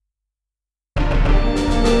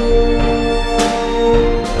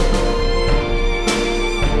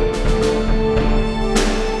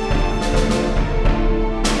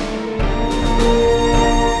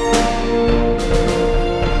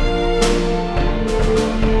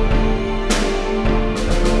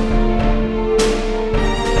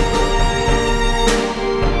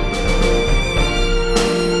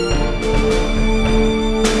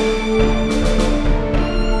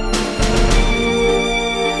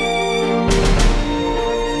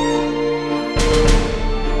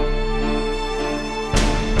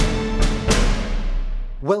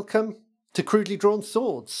Welcome to Crudely Drawn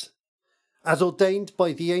Swords. As ordained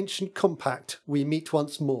by the ancient compact, we meet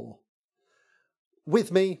once more.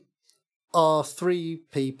 With me are three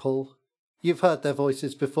people. You've heard their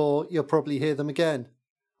voices before, you'll probably hear them again.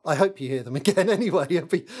 I hope you hear them again anyway. It'd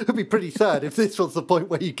be pretty sad if this was the point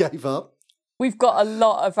where you gave up. We've got a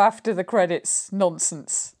lot of after the credits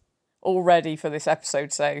nonsense already for this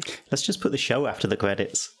episode, so... Let's just put the show after the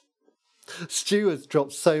credits. Stu has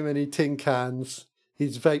dropped so many tin cans.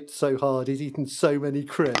 He's vaped so hard. He's eaten so many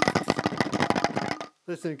crisps.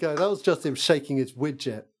 Listen, go. That was just him shaking his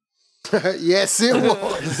widget. Yes, it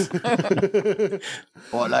was.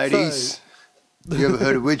 What, ladies? You ever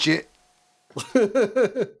heard of widget?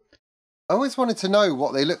 I always wanted to know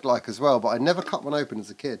what they looked like as well, but I never cut one open as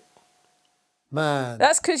a kid. Man.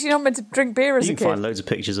 That's because you're not meant to drink beer as a kid. You can find loads of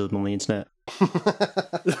pictures of them on the internet.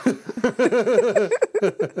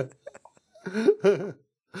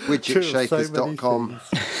 Widgetshakers.com.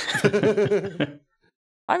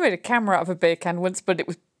 I made a camera out of a beer can once, but it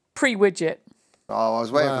was pre-widget. Oh, I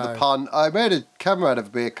was waiting for the pun. I made a camera out of a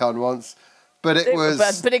beer can once, but it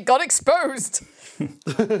was... But it got exposed. Wait,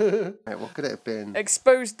 what could it have been?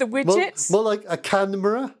 Exposed the widgets? More like a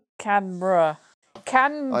camera? Camera.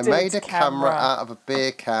 I made a camera out of a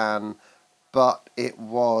beer can, but it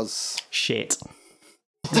was... Shit.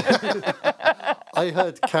 I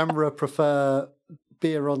heard camera prefer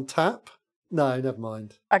beer on tap. No, never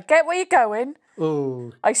mind. I get where you're going.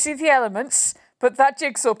 Oh. I see the elements, but that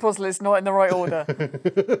jigsaw puzzle is not in the right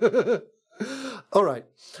order. All right.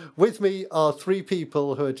 With me are three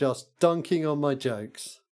people who are just dunking on my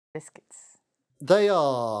jokes. Biscuits. They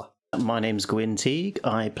are... My name's Gwyn Teague.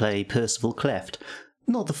 I play Percival Cleft.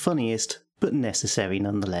 Not the funniest, but necessary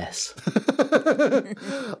nonetheless.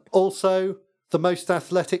 Also, the most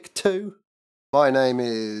athletic too. My name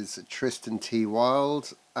is Tristan T.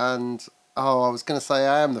 Wilde, and I was going to say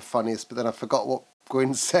I am the funniest, but then I forgot what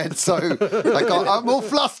Gwyn said, so I'm all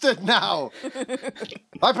flustered now.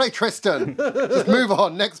 I play Tristan. Just move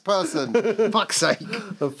on, next person. Fuck's sake.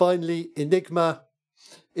 And finally, Enigma.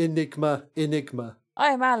 I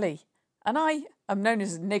am Ali, and I am known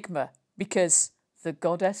as Enigma because the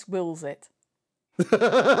goddess wills it.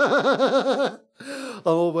 I'm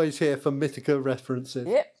always here for Mythica references.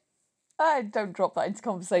 Yep. I don't drop that into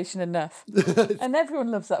conversation enough. And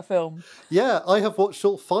everyone loves that film. Yeah, I have watched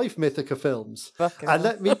all 5 Mythica films. Fucking and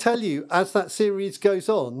let me tell you, as that series goes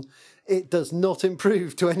on, it does not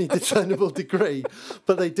improve to any discernible degree.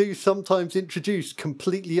 But they do sometimes introduce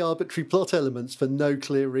completely arbitrary plot elements for no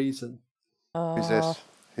clear reason. Who's this?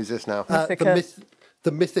 Who's this now?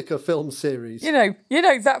 The Mythica film series. You know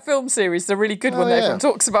that film series, the really good one that everyone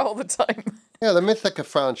talks about all the time. Yeah, the Mythica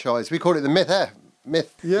franchise. We call it the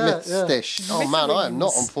Myth-stish. Oh man, I am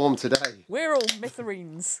not on form today. We're all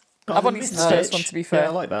mytherines. I've only seen the first one, to be fair. Yeah,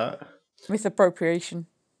 I like that. Myth appropriation.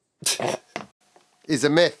 Is a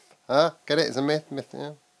myth, huh? Get it? It's a myth,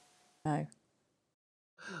 yeah. No.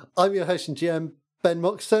 I'm your host and GM, Ben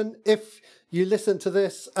Moxon. If you listen to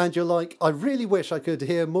this and you're like, I really wish I could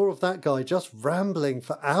hear more of that guy just rambling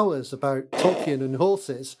for hours about Tolkien and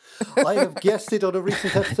horses, I have guested on a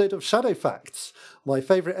recent episode of Shadow Facts, my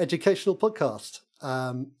favourite educational podcast.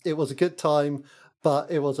 It was a good time,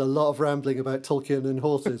 but it was a lot of rambling about Tolkien and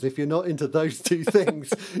horses. If you're not into those two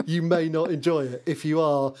things, you may not enjoy it. If you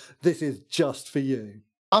are, this is just for you.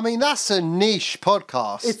 I mean, that's a niche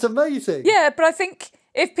podcast. It's amazing. Yeah, but I think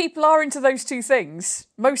if people are into those two things,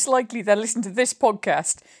 most likely they'll listen to this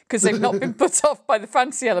podcast because they've not been put off by the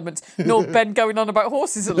fancy elements, nor Ben going on about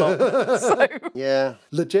horses a lot. So. Yeah.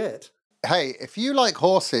 Legit. Hey, if you like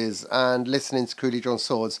horses and listening to Crudely Drawn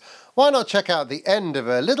Swords, why not check out the end of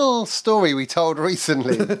a little story we told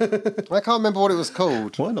recently? I can't remember what it was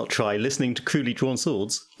called. Why not try listening to Crudely Drawn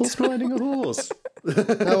Swords whilst riding a horse?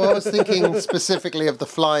 No, I was thinking specifically of the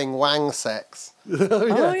Flying Wang sex.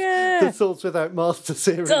 Oh, yeah. The Swords Without Master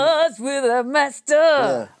series. Swords Without Master.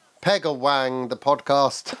 Yeah. Peg a Wang, the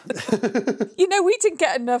podcast. We didn't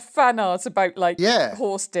get enough fan art about,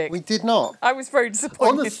 horse dick. We did not. I was very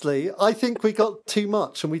disappointed. Honestly, I think we got too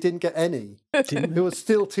much and we didn't get any. It was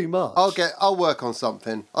still too much. I'll work on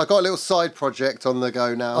something. I got a little side project on the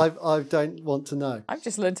go now. I don't want to know. I've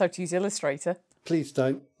just learned how to use Illustrator. Please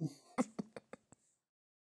don't.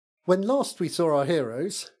 When last we saw our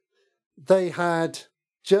heroes, they had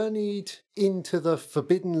journeyed into the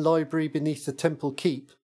forbidden library beneath the temple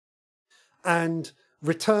keep and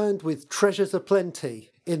returned with treasures aplenty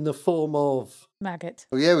in the form of... maggot.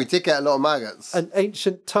 Oh yeah, we did get a lot of maggots. An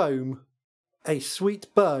ancient tome, a sweet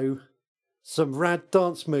bow, some rad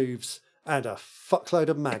dance moves, and a fuckload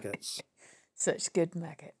of maggots. Such good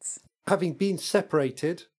maggots. Having been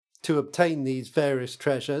separated, to obtain these various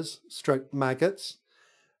treasures, stroke maggots,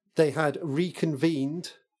 they had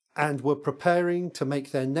reconvened and were preparing to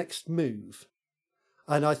make their next move.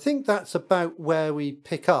 And I think that's about where we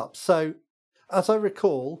pick up. So, as I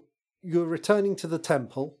recall, you're returning to the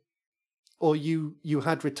temple, or you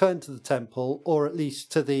had returned to the temple, or at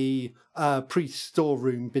least to the priest's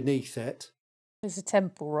storeroom beneath it. There's a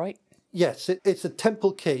temple, right? Yes, it's a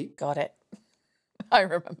temple keep. Got it. I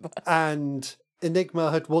remember. And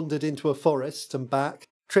Enigma had wandered into a forest and back.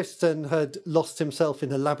 Tristan had lost himself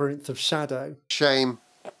in a labyrinth of shadow. Shame.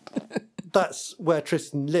 That's where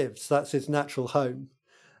Tristan lives. That's his natural home.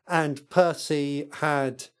 And Percy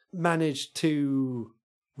had managed to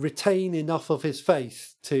retain enough of his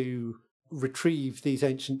faith to retrieve these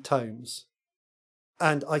ancient tomes.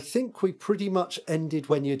 And I think we pretty much ended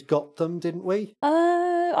when you'd got them, didn't we?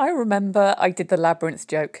 I remember I did the labyrinth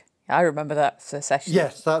joke. I remember that session.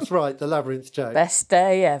 Yes, that's right, the labyrinth joke. Best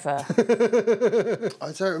day ever.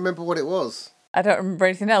 I don't remember what it was. I don't remember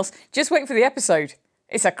anything else. Just wait for the episode.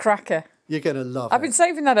 It's a cracker. You're going to love it. I've been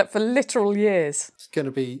saving that up for literal years. It's going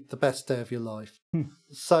to be the best day of your life.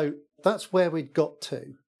 So that's where we'd got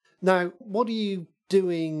to. Now, what are you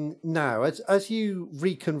doing now? As you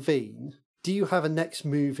reconvene, do you have a next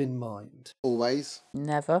move in mind? Always.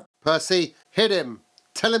 Never. Percy, hit him.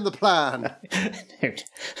 Tell him the plan.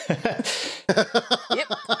 Yep.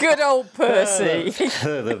 Good old Percy.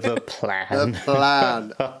 The plan.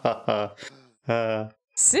 The plan.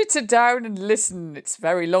 Sit down and listen. It's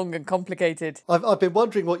very long and complicated. I've been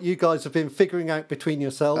wondering what you guys have been figuring out between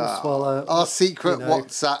yourselves while... Our secret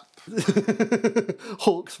WhatsApp.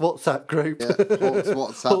 Hawks WhatsApp group. Yeah, Hawks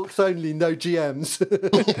WhatsApp. Hawks only, no GMs.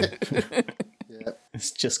 Yeah.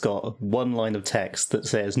 It's just got one line of text that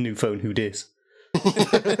says, "New phone, who dis?" And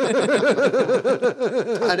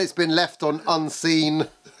it's been left on unseen.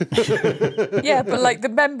 Yeah, but like the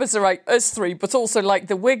members are like us three, but also like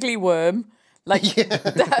the Wiggly Worm, like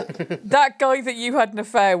that guy that you had an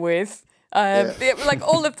affair with. Like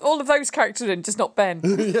all of those characters in, just not Ben.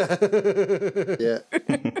 Yeah.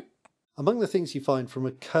 Among the things you find from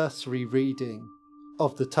a cursory reading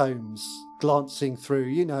of the tomes, glancing through,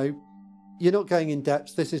 you're not going in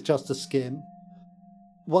depth, this is just a skim.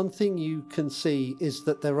 One thing you can see is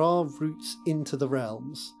that there are routes into the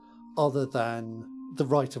realms other than the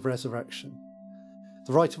Rite of Resurrection.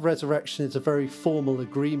 The Rite of Resurrection is a very formal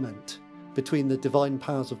agreement between the divine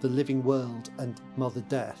powers of the living world and Mother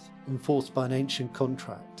Death, enforced by an ancient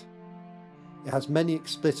contract. It has many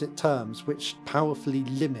explicit terms which powerfully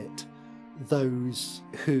limit those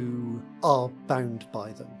who are bound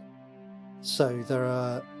by them. So there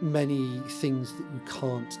are many things that you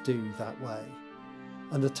can't do that way.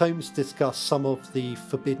 And the tomes discuss some of the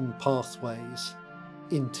forbidden pathways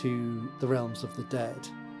into the realms of the dead.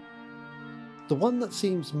 The one that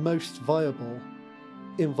seems most viable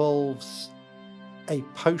involves a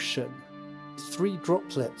potion, 3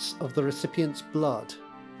 droplets of the recipient's blood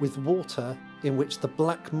with water in which the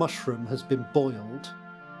black mushroom has been boiled,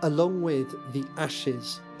 along with the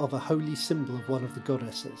ashes of a holy symbol of one of the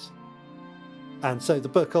goddesses. And so the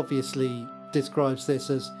book obviously describes this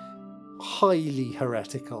as highly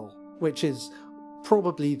heretical, which is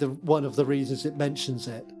probably one of the reasons it mentions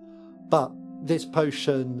it. But this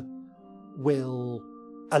potion will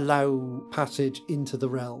allow passage into the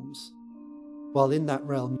realms. While in that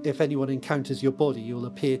realm, if anyone encounters your body, you'll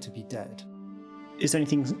appear to be dead. Is there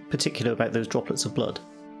anything particular about those droplets of blood?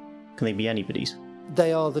 Can they be anybody's?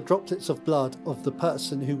 They are the droplets of blood of the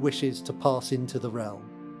person who wishes to pass into the realm.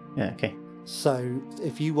 Yeah, okay. So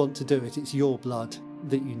if you want to do it, it's your blood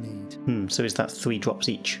that you need. So is that 3 drops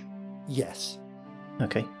each? Yes.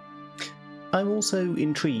 Okay. I'm also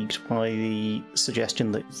intrigued by the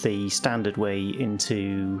suggestion that the standard way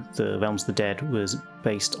into the Realms of the Dead was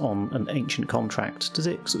based on an ancient contract. Does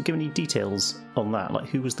it sort of give any details on that? Like,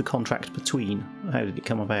 who was the contract between? How did it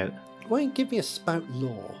come about? Why don't you give me a spout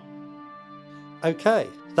lore? Okay,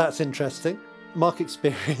 that's interesting. Mark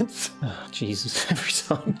experience. Oh, Jesus, every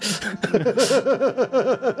time.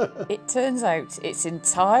 It turns out it's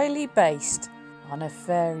entirely based on a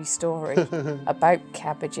fairy story about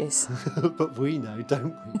cabbages. But we know,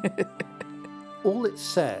 don't we? All it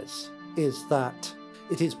says is that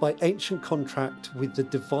it is by ancient contract with the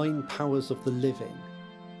divine powers of the living.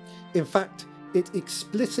 In fact, it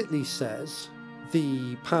explicitly says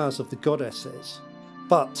the powers of the goddesses,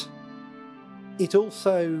 but it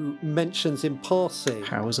also mentions in passing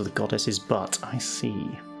Powers of the goddesses, but I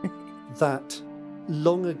see. that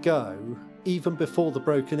long ago, even before the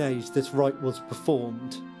Broken Age, this rite was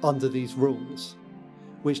performed under these rules,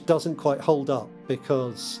 which doesn't quite hold up,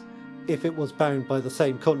 because if it was bound by the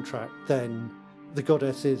same contract, then the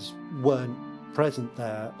goddesses weren't present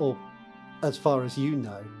there, or as far as you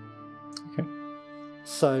know. Okay.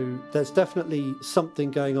 So there's definitely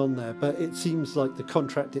something going on there, but it seems like the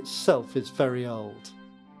contract itself is very old.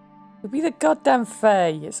 It'll be the goddamn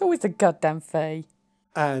Fae. It's always the goddamn Fae.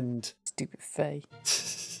 And Stupid Fae.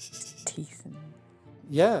 Teeth and...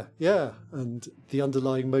 yeah, and the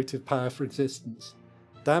underlying motive power for existence.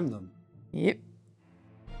 Damn them. Yep.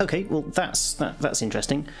 Okay, well that's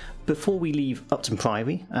interesting. Before we leave Upton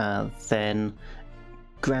Priory, then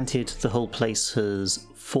granted the whole place has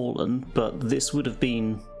fallen, but this would have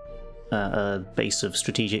been a base of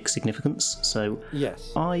strategic significance. So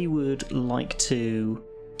yes, I would like to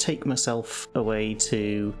take myself away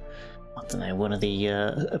to, I don't know, one of the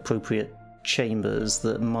appropriate chambers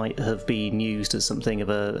that might have been used as something of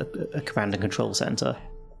a command and control centre.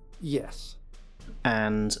 Yes.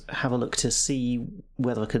 And have a look to see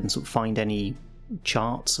whether I can sort of find any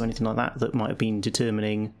charts or anything like that might have been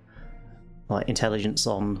determining like intelligence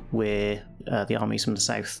on where the armies from the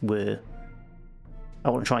south were. I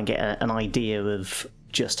want to try and get an idea of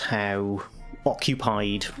just how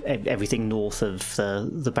occupied everything north of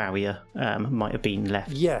the barrier might have been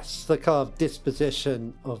left. Yes, the kind of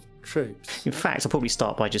disposition of troops. In fact, I'll probably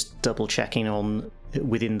start by just double checking on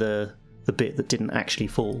within the bit that didn't actually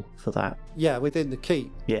fall for that. Yeah, within the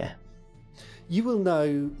keep. Yeah. You will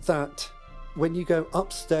know that when you go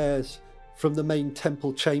upstairs from the main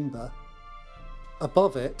temple chamber,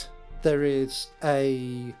 above it there is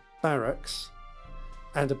a barracks,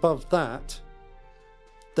 and above that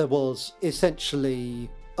there was essentially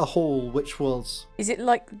a hall which was... Is it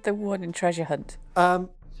like the one in Treasure Hunt?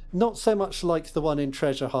 Not so much like the one in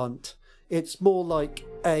Treasure Hunt. It's more like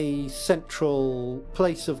a central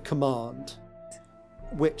place of command,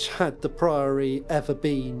 which, had the Priory ever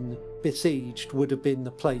been besieged, would have been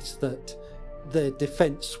the place that the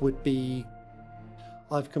defence would be...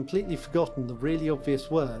 I've completely forgotten the really obvious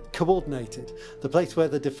word. Coordinated. The place where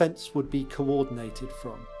the defence would be coordinated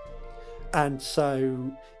from. And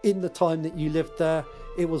so, in the time that you lived there,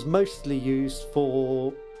 it was mostly used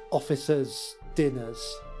for officers'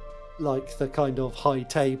 dinners, like the kind of high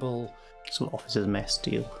table... Sort of officers' mess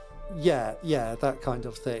deal. Yeah, that kind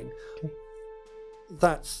of thing. Okay.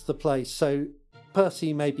 That's the place. So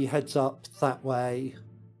Percy maybe heads up that way.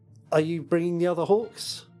 Are you bringing the other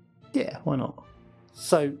Hawks? Yeah, why not?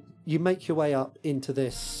 So you make your way up into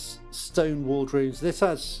this stone-walled rooms. This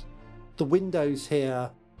has... The windows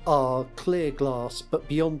here are clear glass, but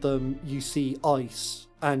beyond them you see ice,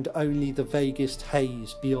 and only the vaguest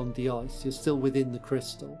haze beyond the ice. You're still within the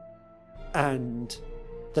crystal. And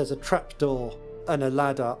there's a trapdoor and a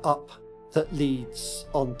ladder up that leads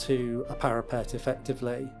onto a parapet,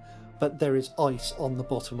 effectively. But there is ice on the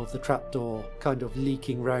bottom of the trapdoor, kind of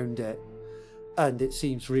leaking round it. And it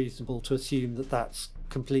seems reasonable to assume that that's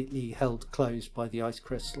completely held closed by the ice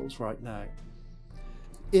crystals right now.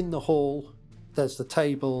 In the hall, there's the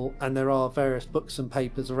table, and there are various books and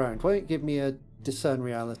papers around. Why don't you give me a Discern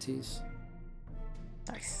Realities?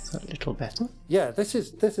 Nice. A little better. Yeah, this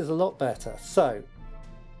is a lot better. So,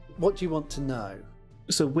 what do you want to know?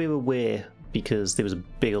 So we're aware, because there was a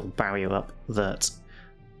big old barrier up, that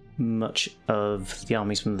much of the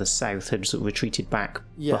armies from the south had sort of retreated back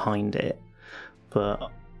behind it.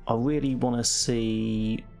 But I really want to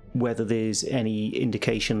see whether there's any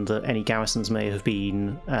indication that any garrisons may have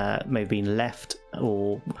been left,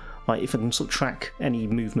 or like if I can sort of track any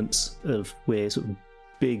movements of where sort of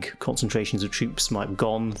big concentrations of troops might have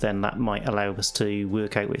gone, then that might allow us to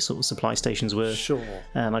work out where sort of supply stations were. Sure.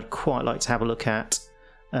 And I'd quite like to have a look at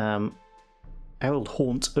our old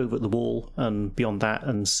haunt over at the wall and beyond that,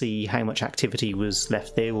 and see how much activity was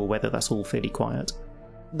left there, or whether that's all fairly quiet.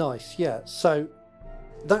 Nice, yeah. So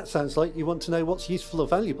that sounds like you want to know what's useful or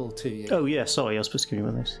valuable to you. Oh yeah, sorry, I was supposed to give you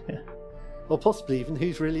one of those. Yeah. Or possibly even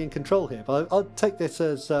who's really in control here, but I'll take this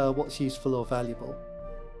as what's useful or valuable.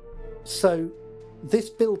 So, this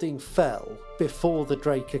building fell before the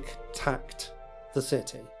Drake attacked the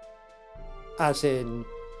city. As in,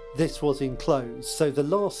 this was enclosed. So the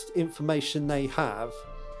last information they have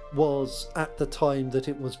was at the time that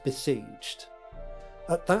it was besieged.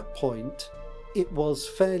 At that point, it was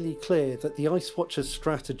fairly clear that the Ice Watchers'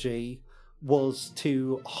 strategy was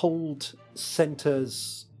to hold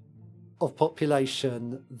centres of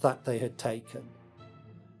population that they had taken.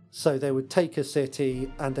 So they would take a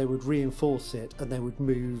city and they would reinforce it, and they would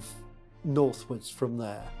move northwards from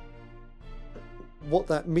there. What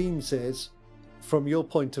that means is, from your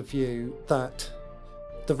point of view, that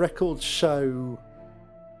the records show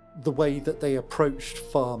the way that they approached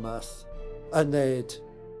Farmouth, and they'd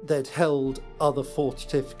they'd held other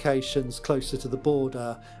fortifications closer to the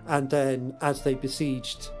border, and then as they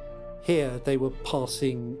besieged here, they were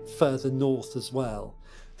passing further north as well.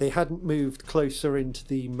 They hadn't moved closer into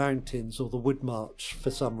the mountains or the Wood March for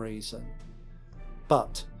some reason,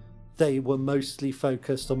 but they were mostly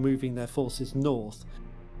focused on moving their forces north.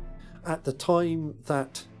 At the time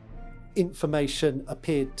that information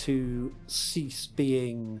appeared to cease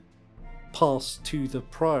being passed to the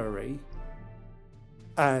Priory,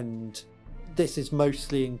 and this is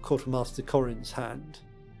mostly in Quartermaster Corin's hand,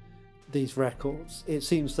 these records, it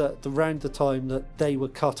seems that around the time that they were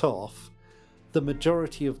cut off, the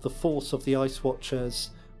majority of the force of the Ice Watchers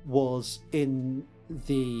was in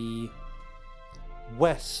the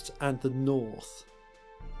west and the north.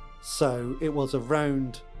 So it was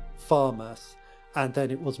around Farmouth, and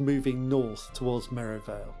then it was moving north towards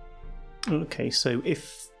Merivale. Okay, so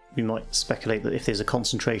if we might speculate that if there's a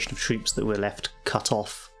concentration of troops that were left cut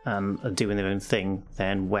off and are doing their own thing,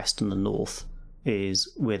 then west and the north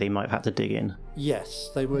is where they might have had to dig in. Yes,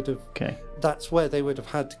 they would have. Okay. That's where they would have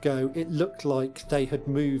had to go. It looked like they had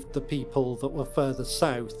moved the people that were further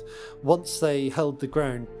south. Once they held the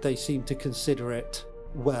ground, they seemed to consider it,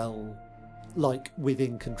 well, like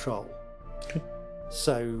within control. Okay.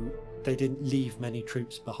 So they didn't leave many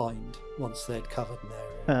troops behind once they'd covered an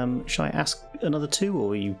area. Shall I ask another two,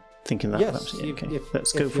 or are you thinking that? Yes, Yeah, okay.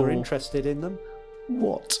 Let's if go for you're interested in them.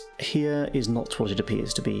 what here is not what it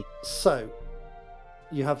appears to be. So,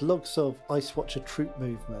 you have logs of Ice Watcher troop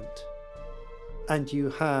movement, and you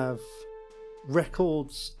have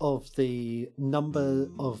records of the number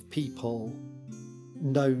of people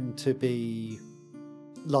known to be,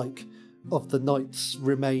 like, of the knights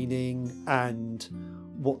remaining and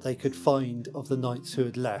what they could find of the knights who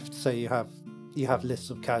had left. So you have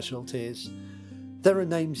lists of casualties. There are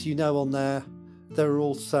names you know on there. There are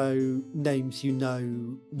also names you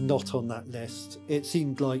know not on that list. It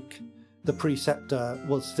seemed like the Preceptor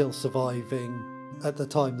was still surviving at the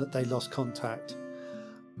time that they lost contact.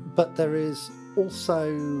 But there is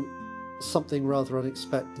also something rather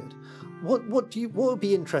unexpected. What would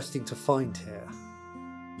be interesting to find here?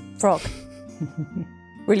 Frog.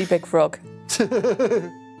 Really big frog.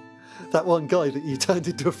 That one guy that you turned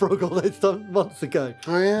into a frog all those months ago.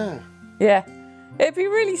 Oh, yeah. Yeah. It'd be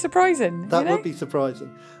really surprising. That would be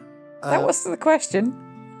surprising. That was the question.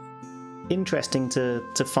 Interesting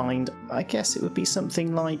to find. I guess it would be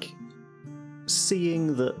something like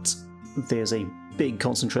seeing that there's a big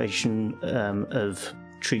concentration of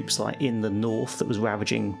troops like in the north that was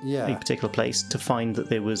ravaging a particular place, to find that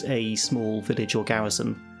there was a small village or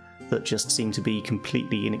garrison that just seemed to be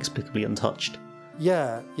completely inexplicably untouched.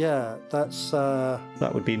 Yeah, that's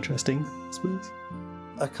That would be interesting, I suppose.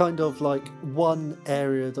 a kind of like one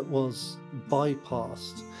area that was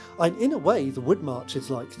bypassed. And in a way, the Wood March is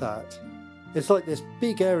like that. It's like this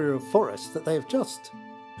big area of forest that they have just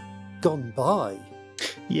gone by.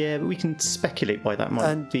 Yeah, but we can speculate why that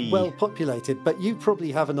might be. Well populated, but you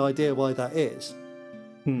probably have an idea why that is.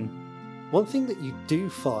 One thing that you do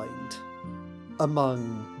find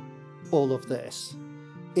among all of this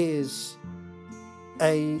is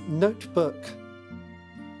a notebook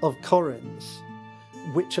of Corin's,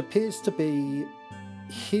 which appears to be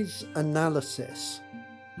his analysis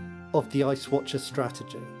of the Ice Watcher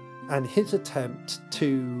strategy and his attempt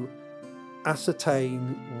to ascertain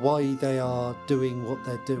why they are doing what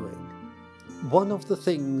they're doing. One of the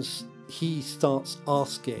things he starts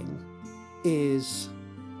asking is,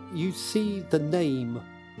 you see the name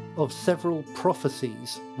of several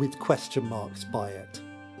prophecies with question marks by it.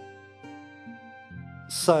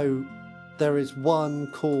 So there is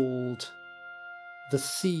one called the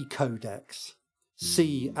Sea Codex,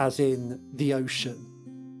 sea as in the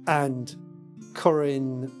ocean, and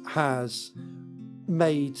Corin has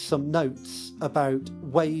made some notes about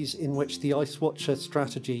ways in which the Ice Watcher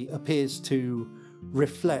strategy appears to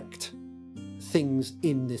reflect things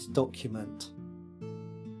in this document.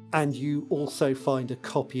 And you also find a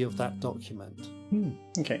copy of that document.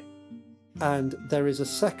 Okay. And there is a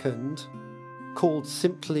second called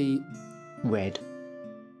simply Red.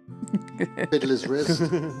 Fiddler's wrist.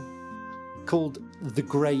 called The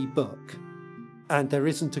Grey Book. And there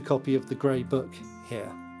isn't a copy of The Grey Book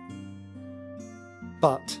here.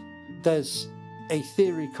 But there's a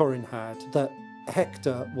theory Corin had that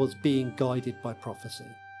Hector was being guided by prophecy,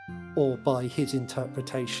 or by his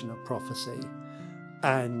interpretation of prophecy,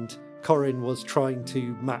 and Corin was trying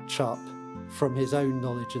to match up from his own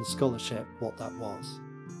knowledge and scholarship what that was.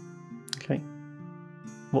 Okay.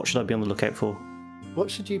 What should I be on the lookout for? What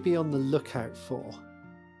should you be on the lookout for?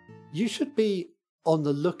 You should be on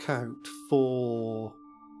the lookout for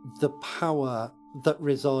the power that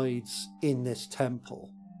resides in this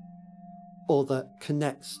temple, or that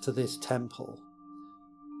connects to this temple,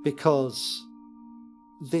 because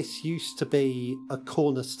this used to be a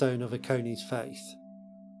cornerstone of Akoni's faith.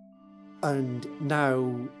 And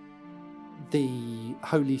now the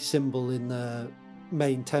holy symbol in the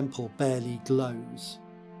main temple barely glows.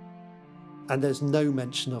 And there's no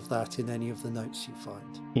mention of that in any of the notes you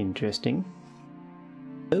find. Interesting.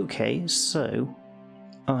 Okay, so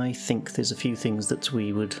I think there's a few things that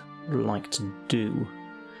we would like to do.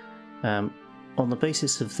 On the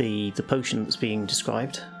basis of the potion that's being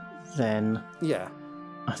described, then Yeah.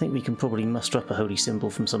 I think we can probably muster up a holy symbol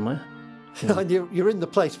from somewhere. And you're in the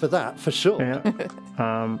place for that, for sure.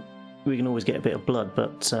 Yeah. We can always get a bit of blood,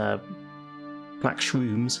 but black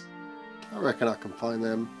shrooms. I reckon I can find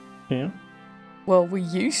them. Yeah. Well, we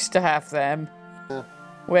used to have them, Yeah.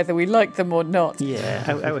 whether we like them or not. Yeah,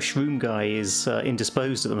 our shroom guy is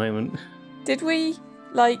indisposed at the moment. Did we,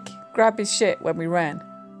 grab his shit when we ran?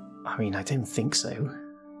 I mean, I don't think so.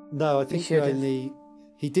 No, I think should've.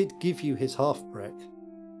 he did give you his half brick.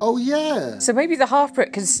 Oh, yeah. So maybe the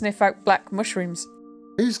half-brick can sniff out black mushrooms.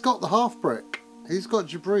 Who's got the half brick? Who's got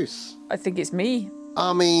Jabruce? I think it's me.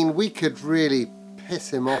 I mean, we could really piss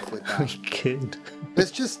him off with We that. could. Let's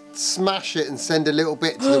just smash it and send a little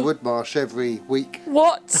bit to the Woodmarsh every week.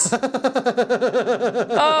 What?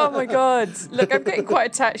 Oh my god. Look, I'm getting quite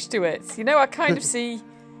attached to it. You know, I kind of see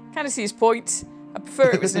his point. I prefer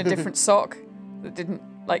it was in a different sock that didn't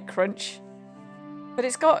crunch. But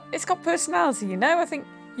it's got personality, you know? I think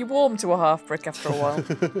you warm to a half brick after a while.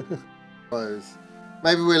 Suppose.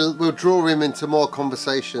 Maybe we'll draw him into more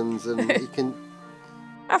conversations and he can.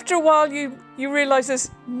 After a while you realise there's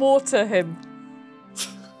more to him.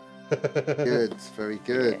 Good, very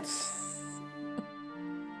good. Yes.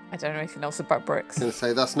 I don't know anything else about bricks. I was going to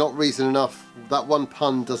say, that's not reason enough. That one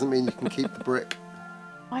pun doesn't mean you can keep the brick.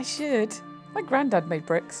 I should. My granddad made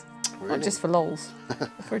bricks. Really? Not just for lols, but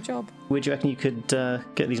for a job. Where do you reckon you could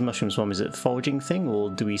get these mushrooms from? Is it a foraging thing, or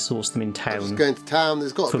do we source them in Just town going to town,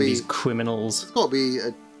 there's got to from be. these criminals? There's got to be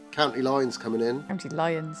county lines coming in. County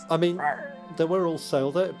lions. I mean, there were also,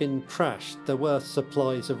 although it had been trashed, there were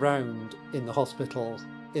supplies around in the hospital,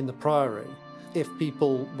 in the priory. If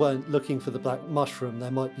people weren't looking for the black mushroom, there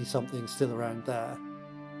might be something still around there.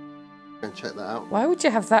 Go and check that out. Why would you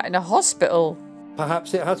have that in a hospital?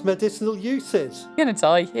 Perhaps it has medicinal uses. You're gonna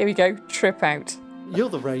die. Here we go. Trip out. You're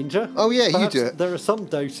the ranger. Oh, yeah, Perhaps you do it. There are some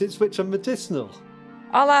doses which are medicinal.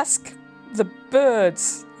 I'll ask the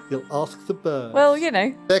birds. You'll ask the birds. Well, you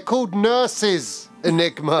know. They're called nurses,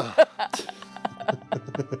 Enigma.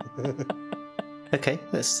 Okay,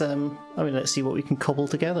 let's see what we can cobble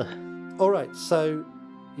together. All right, so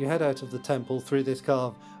you head out of the temple through this kind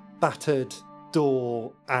of battered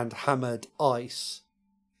door and hammered ice,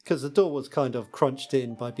 because the door was kind of crunched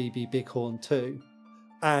in by BB Bighorn too.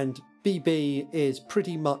 And BB is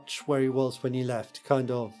pretty much where he was when you left,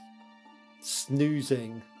 kind of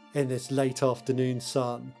snoozing in this late afternoon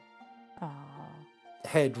sun, Aww.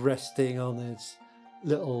 head resting on his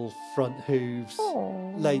little front hooves,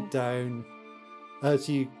 Aw. laid down. As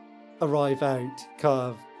you arrive out,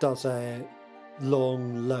 kind of does a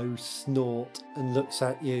long, low snort and looks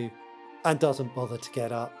at you and doesn't bother to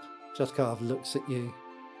get up, just kind of looks at you.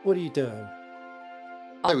 What are you doing?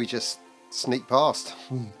 So we just sneak past.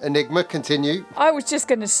 Enigma, continue. I was just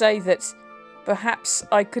going to say that perhaps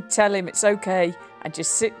I could tell him it's okay and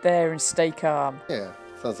just sit there and stay calm. Yeah,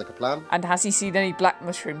 sounds like a plan. And has he seen any black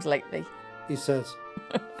mushrooms lately? He says,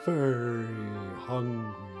 very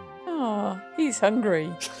hungry. Oh, he's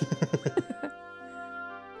hungry.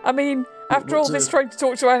 I mean, after all What's this a- trying to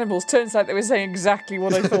talk to animals, turns out they were saying exactly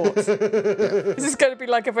what I thought. This is going to be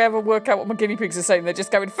like if I ever work out what my guinea pigs are saying, they're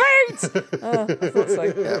just going, food! Oh, I thought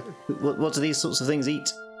so. What do these sorts of things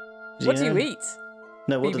eat? What do you eat?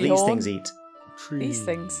 No, what do BB these horn? things eat? These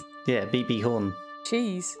things. Yeah, BB horn.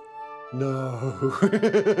 Cheese. No.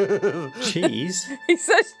 Cheese? He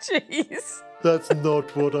says cheese. That's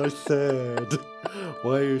not what I said.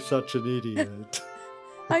 Why are you such an idiot?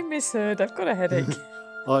 I misheard. I've got a headache.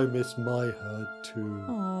 I miss my herd too.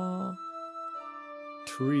 Aww.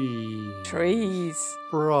 Trees. Trees.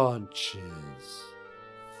 Branches.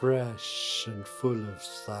 Fresh and full of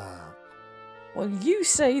sap. Well, you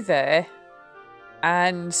say there,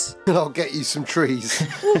 and I'll get you some trees.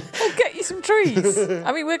 we'll get you some trees.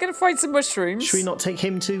 I mean, we're going to find some mushrooms. Should we not take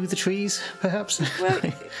him to the trees, perhaps? Well,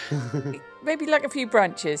 maybe like a few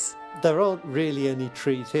branches. There aren't really any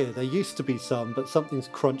trees here. There used to be some, but something's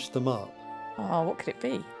crunched them up. Oh, what could it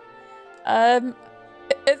be?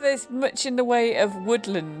 If there's much in the way of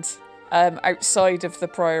woodland outside of the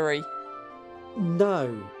priory.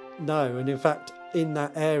 No. And in fact, in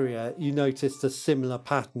that area, you noticed a similar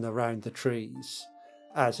pattern around the trees,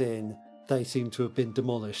 as in they seem to have been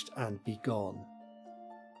demolished and be gone.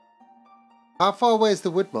 How far away is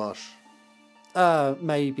the wood marsh?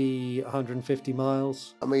 Maybe 150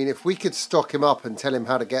 miles. I mean, if we could stock him up and tell him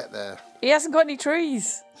how to get there. He hasn't got any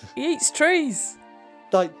trees. He eats trees.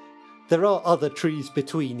 Like, there are other trees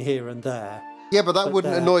between here and there. Yeah, but that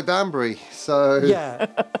wouldn't annoy Banbury, so... Yeah.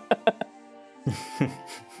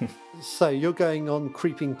 So you're going on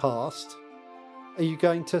creeping past. Are you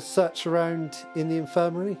going to search around in the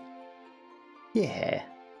infirmary? Yeah.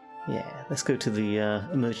 Let's go to the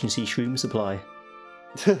emergency shroom supply.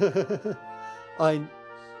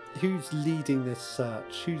 Who's leading this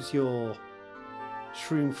search? Who's your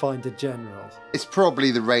shroom finder general? It's probably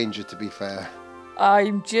the ranger, to be fair.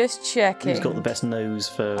 I'm just checking. Who's got the best nose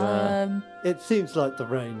for... It seems like the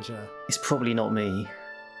ranger. It's probably not me.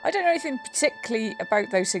 I don't know anything particularly about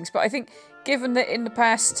those things, but I think given that in the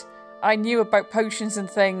past I knew about potions and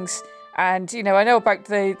things, and I know about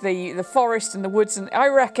the forest and the woods, and I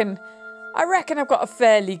reckon I've got a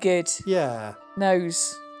fairly good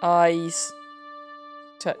nose, eyes,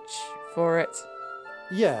 touch for it.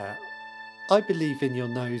 Yeah, I believe in your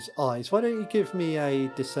nose, eyes. Why don't you give me a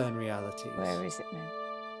discern realities? Where is it now?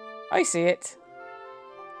 I see it.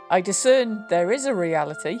 I discern there is a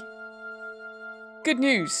reality. Good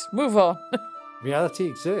news. Move on. Reality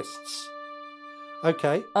exists.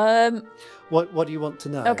 Okay. What do you want to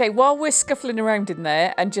know? Okay, while we're scuffling around in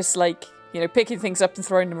there and just picking things up and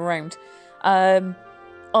throwing them around,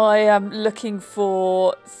 I am looking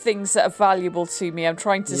for things that are valuable to me. I'm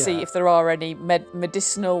trying to see if there are any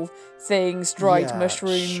medicinal things, dried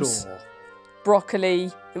mushrooms,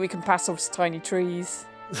 broccoli that we can pass off to tiny trees.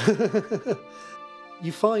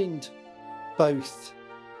 You find both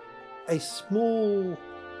a small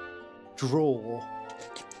drawer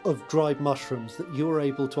of dried mushrooms that you're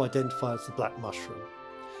able to identify as the black mushroom.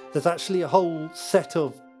 There's actually a whole set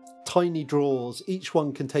of tiny drawers, each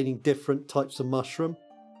one containing different types of mushroom.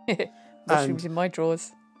 Mushrooms in my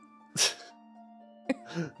drawers.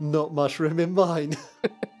 Not mushroom in mine.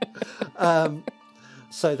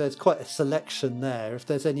 So there's quite a selection there. If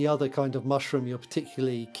there's any other kind of mushroom you're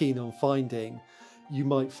particularly keen on finding, you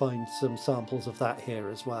might find some samples of that here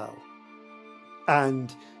as well.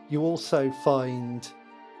 And you also find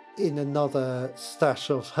in another stash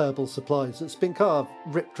of herbal supplies that's been kind of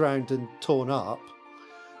ripped round and torn up,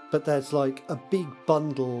 but there's like a big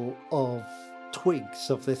bundle of twigs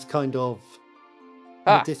of this kind of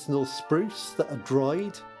medicinal spruce that are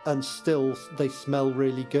dried and still they smell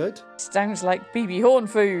really good. Sounds like BB Horn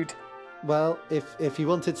food. Well, if you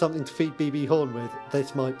wanted something to feed BB Horn with,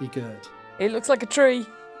 this might be good. It looks like a tree.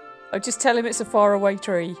 I'll just tell him it's a faraway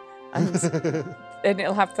tree. And then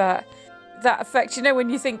it'll have that effect, when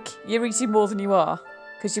you think you're eating more than you are,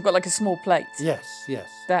 because you've got like a small plate. Yes.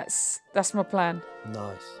 That's my plan.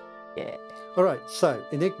 Nice. Yeah. All right, so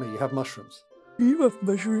Enigma, you have mushrooms. You have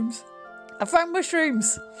mushrooms. I found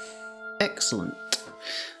mushrooms. Excellent.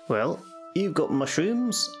 Well, you've got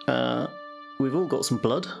mushrooms. We've all got some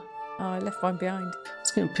blood. Oh, I left mine behind.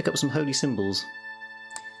 Let's go and pick up some holy symbols.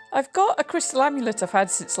 I've got a crystal amulet I've had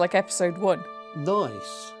since episode 1.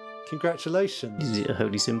 Nice. Congratulations. Is it a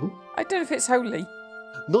holy symbol? I don't know if it's holy.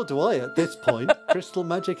 Nor do I at this point. Crystal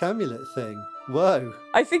magic amulet thing. Whoa.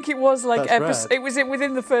 I think it was That's rad. it was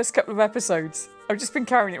within the first couple of episodes. I've just been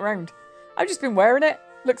carrying it around. I've just been wearing it.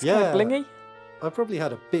 Looks kind of blingy. I probably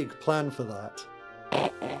had a big plan for that.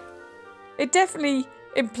 It definitely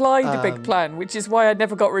implied a big plan, which is why I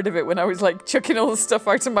never got rid of it when I was chucking all the stuff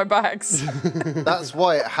out of my bags. That's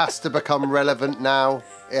why it has to become relevant now.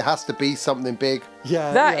 It has to be something big.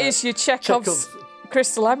 Yeah. That is your Chekhov's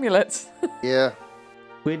crystal amulet. Yeah.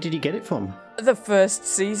 Where did you get it from? The first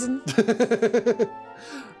season.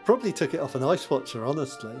 Probably took it off an ice watcher,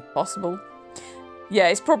 honestly. Possible. Yeah,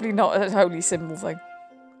 it's probably not a holy symbol though.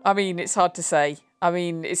 I mean, it's hard to say. I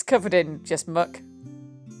mean, it's covered in just muck.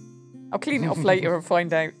 I'll clean it off later and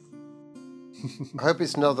find out. I hope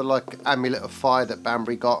it's another amulet of fire that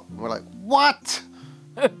Banbury got. We're like, what?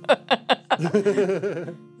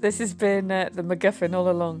 This has been the MacGuffin all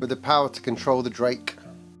along. With the power to control the Drake.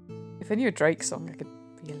 If I knew a Drake song, I could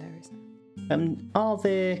be hilarious. Are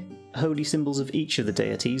there holy symbols of each of the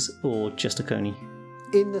deities, or just Akoni?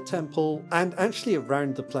 In the temple, and actually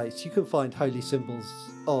around the place, you can find holy symbols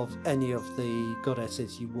of any of the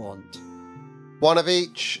goddesses you want. One of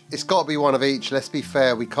each. It's got to be one of each. Let's be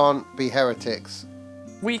fair. We can't be heretics.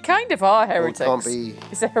 We kind of are heretics. We can't be...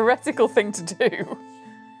 It's a heretical thing to do.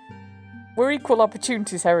 We're equal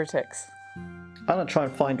opportunities heretics. I'm going to try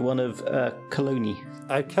and find one of Kaloni.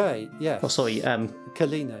 Okay, yeah. Oh, sorry,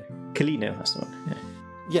 Kalino. Kalino, that's the one. Yeah.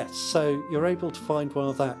 Yes, so you're able to find one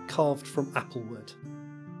of that carved from applewood.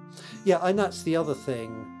 Yeah, and that's the other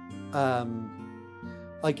thing.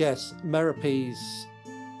 I guess Merope's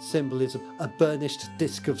symbol is a burnished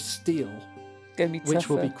disc of steel, which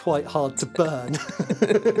will be quite hard to burn.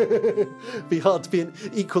 Be hard to be an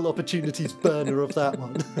equal opportunities burner of that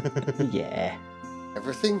one. Yeah.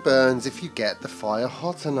 Everything burns if you get the fire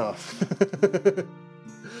hot enough.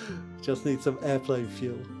 Just need some airflow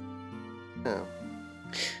fuel. Yeah.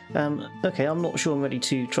 Okay, I'm not sure I'm ready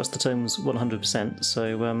to trust the tomes 100%,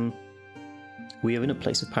 so we are in a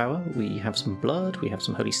place of power. We have some blood, we have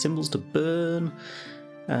some holy symbols to burn,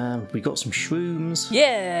 we got some shrooms.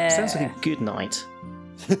 Yeah! Sounds like a good night.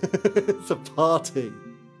 It's a party.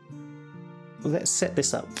 Well, let's set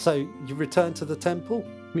this up. So you return to the temple?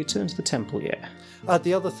 Return to the temple, yeah.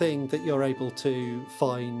 The other thing that you're able to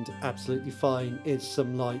find absolutely fine is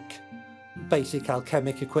some, like, basic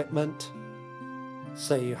alchemic equipment.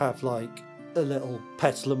 So you have, like, a little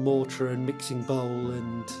pestle and mortar and mixing bowl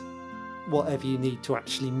and whatever you need to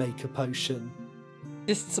actually make a potion.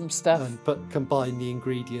 Just some stuff. But combine the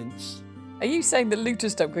ingredients. Are you saying that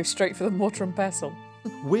looters don't go straight for the mortar and pestle?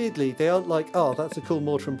 Weirdly, they aren't like, oh, that's a cool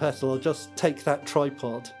mortar and pestle, I'll just take that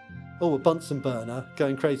tripod. Oh, a Bunsen burner,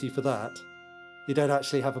 going crazy for that. You don't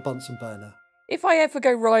actually have a Bunsen burner. If I ever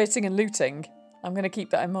go rioting and looting, I'm going to keep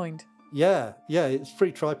that in mind. Yeah, it's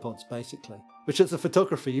free tripods, basically. Which, as a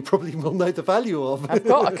photographer, you probably will know the value of. I've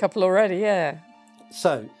got a couple already, yeah.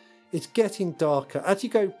 So, it's getting darker. As you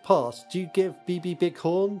go past, do you give BB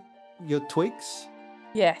Bighorn your twigs?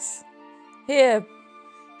 Yes. Here,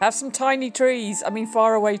 have some tiny trees. I mean,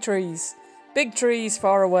 far away trees. Big trees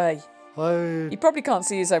far away. He probably can't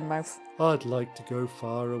see his own mouth. I'd like to go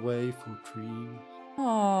far away for trees.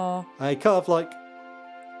 Aww. And he kind of like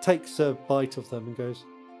takes a bite of them and goes,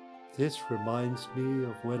 this reminds me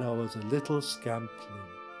of when I was a little scampling.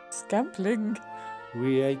 Scampling?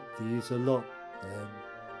 We ate these a lot then.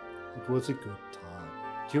 It was a good time.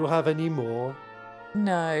 Do you have any more?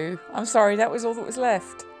 No. I'm sorry, that was all that was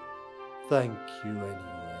left. Thank you anyway.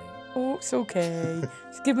 Oh, it's okay.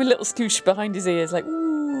 Just give him a little scoosh behind his ears, like,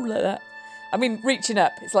 ooh, like that. I mean, reaching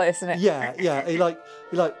up. It's like this, isn't it? Yeah. He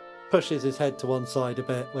pushes his head to one side a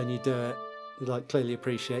bit when you do it. He clearly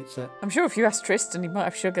appreciates it. I'm sure if you ask Tristan, he might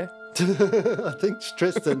have sugar. I think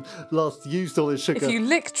Tristan last used all his sugar. If you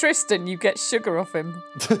lick Tristan, you get sugar off him.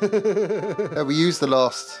 We used the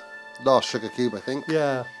last sugar cube, I think.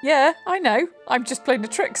 Yeah. Yeah, I know. I'm just playing a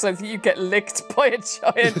trick so that you get licked by a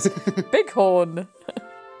giant bighorn.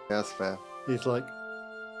 Yeah, that's fair. He's like,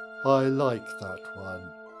 I like that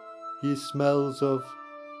one. He smells of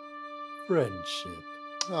friendship.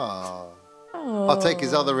 Ah. I'll take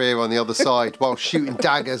his other ear on the other side while shooting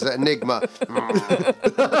daggers at Enigma.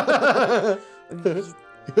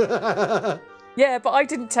 Yeah, but I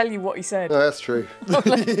didn't tell you what he said. No, that's true.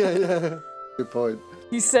 Yeah. Good point.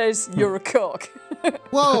 He says, you're a cock.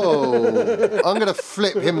 Whoa! I'm going to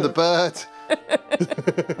flip him the bird.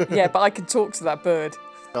 Yeah, but I can talk to that bird.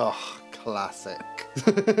 Oh, classic.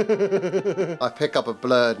 I pick up a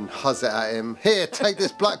blurred and huzz it at him. Here, take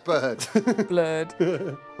this blackbird. Blurred.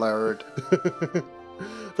 Blurred.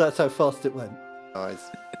 That's how fast it went. Nice.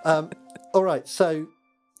 All right, so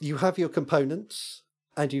you have your components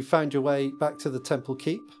and you found your way back to the temple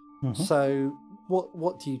keep. Mm-hmm. So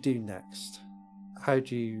what do you do next? How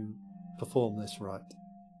do you perform this rite?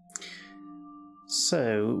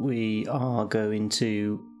 So we are going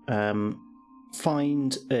to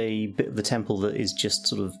find a bit of the temple that is just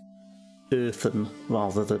sort of earthen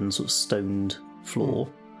rather than sort of stoned floor,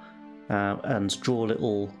 and draw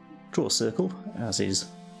a circle as is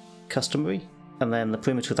customary, and then the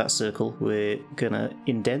perimeter of that circle we're gonna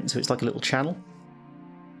indent so it's like a little channel.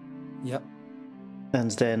 Yep.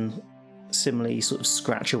 And then similarly sort of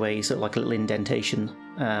scratch away, so like a little indentation,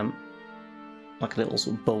 like a little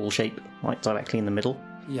sort of bowl shape, right directly in the middle.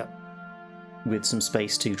 Yep. With some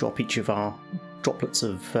space to drop each of our droplets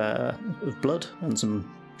of blood and some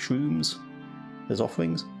shrooms as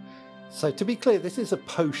offerings. So to be clear, this is a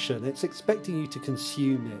potion. It's expecting you to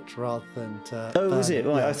consume it rather than to... Oh, is it?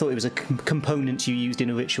 Right, yeah. I thought it was a component you used in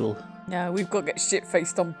a ritual. No, we've got to get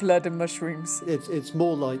shit-faced on blood and mushrooms. It's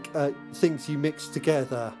more like things you mix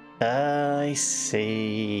together. I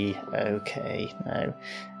see. Okay, no.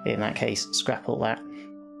 In that case, scrap all that.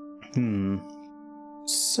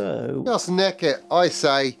 So... Just neck it. I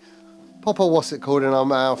say, pop a what's it called in our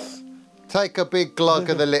mouth, take a big glug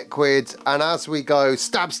of the liquid, and as we go,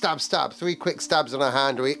 stab, 3 quick stabs on our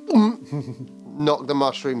hand, we knock the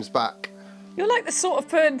mushrooms back. You're like the sort of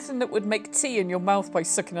person that would make tea in your mouth by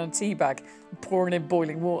sucking on a tea bag and pouring in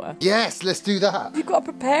boiling water. Yes, let's do that. You've got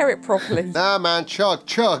to prepare it properly. Nah, man, chug,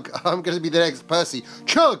 chug. I'm going to be the next Percy.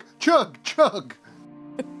 Chug, chug, chug.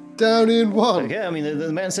 Down in one. Okay, I mean,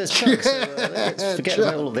 the man says chug, so let's forget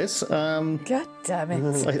about all of this. God damn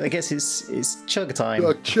it. I guess it's chug time.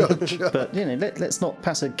 Chug, chug, chug. But, let's not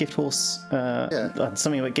pass a gift horse,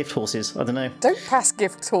 something about gift horses, I don't know. Don't pass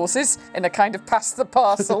gift horses in a kind of pass the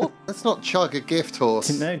parcel. Let's not chug a gift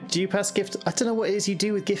horse. No, do you pass gift? I don't know what it is you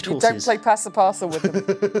do with gift You horses. don't play pass the parcel with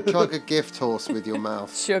them. Chug a gift horse with your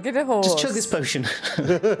mouth. Chugging a horse. Just chug this potion.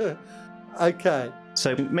 Okay.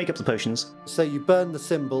 So make up the potions. So you burn the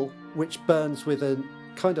symbol, which burns with a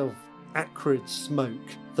kind of acrid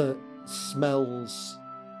smoke that smells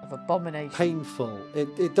Of abomination. painful.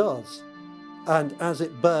 It does. And as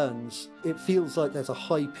it burns, it feels like there's a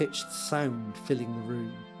high-pitched sound filling the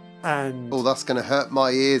room. And Oh, that's going to hurt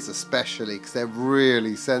my ears especially because they're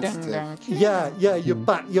really sensitive. yeah, your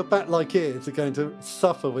bat like ears are going to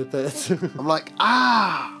suffer with this. I'm like,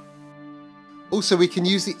 ah! Also, we can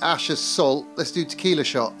use the ash as salt. Let's do tequila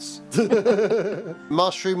shots.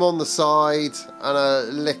 Mushroom on the side and a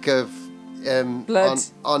lick of Blood.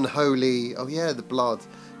 Unholy. Oh, yeah, the blood.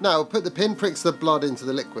 No, we'll put the pinpricks of the blood into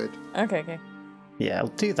the liquid. Okay. Yeah, I'll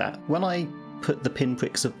do that. When I put the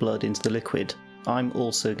pinpricks of blood into the liquid, I'm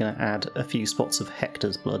also going to add a few spots of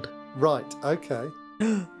Hector's blood. Right, okay.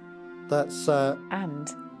 That's And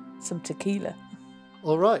some tequila.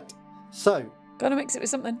 all right. So, Gotta mix it with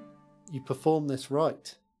something. you perform this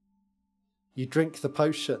rite. You drink the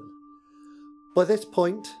potion. By this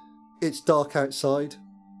point, it's dark outside.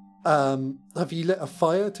 Have you lit a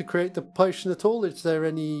fire to create the potion at all? Is there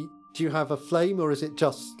any... Do you have a flame, or is it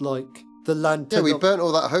just like the lantern? Yeah, we burnt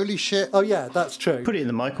all that holy shit. Oh yeah, that's true. Put it in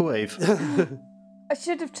the microwave. I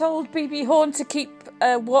should have told BB Horn to keep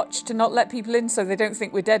watch to not let people in so they don't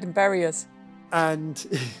think we're dead and bury us. And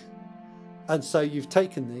so you've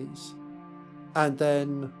taken these, and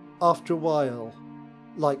then after a while,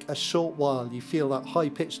 like a short while, you feel that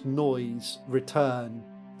high-pitched noise return,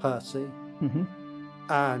 Percy. Mm-hmm.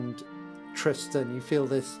 And Tristan, you feel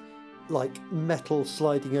this like metal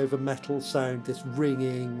sliding over metal sound, this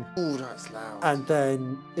ringing, Oh, that's loud. and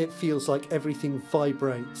then it feels like everything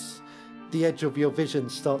vibrates. The edge of your vision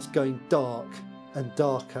starts going dark and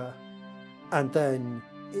darker, and then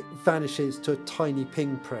it vanishes to a tiny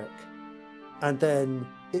pinprick, and then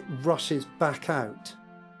it rushes back out,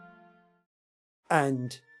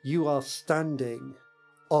 and you are standing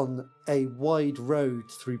on a wide road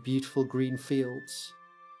through beautiful green fields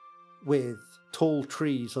with tall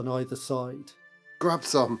trees on either side. Grab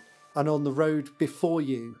some. And on the road before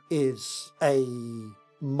you is a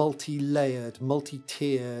multi-layered,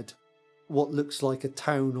 multi-tiered, what looks like a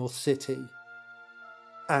town or city.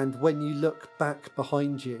 And when you look back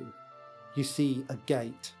behind you, you see a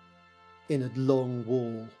gate in a long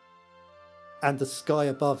wall. And the sky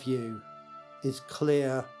above you is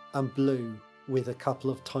clear and blue with a couple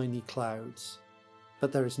of tiny clouds.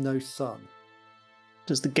 But there is no sun.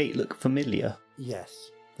 Does the gate look familiar? Yes,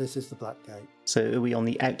 this is the Black Gate. So are we on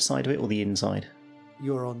the outside of it or the inside?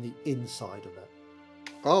 You're on the inside of it.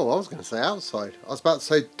 Oh, I was going to say outside. I was about to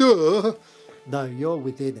say, duh. No, you're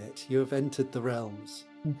within it. You have entered the realms.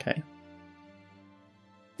 Okay.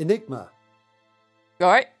 Enigma. All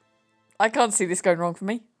right. I can't see this going wrong for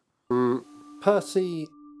me. Percy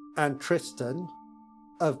and Tristan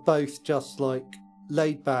have both just like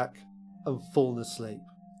laid back and fallen asleep,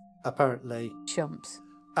 apparently. Chumps.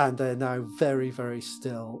 And they're now very, very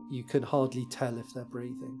still. You can hardly tell if they're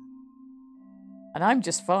breathing. And I'm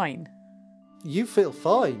just fine. You feel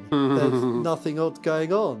fine. There's nothing odd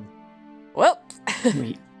going on. Well,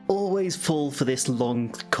 We always fall for this long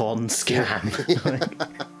con scam.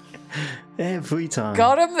 Every time.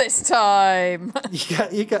 got him this time.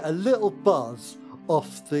 You get a little buzz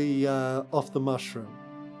off the mushroom,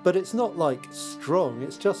 but it's not like strong.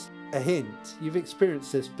 It's just a hint. You've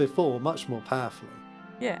experienced this before, much more powerfully.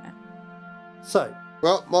 Yeah. So,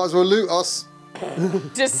 Well, might as well loot us.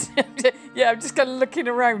 Just, yeah, I'm just kind of looking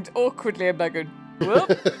around awkwardly. I'm like, going, whoop.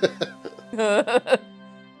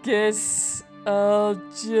 Guess I'll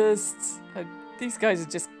just... these guys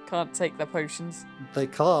just can't take their potions. they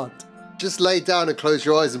can't. Just lay down and close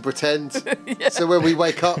your eyes and pretend. Yeah. So when we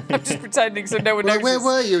wake up, I'm just pretending so no one like, knows. where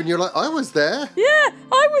were you? And you're like, I was there. Yeah,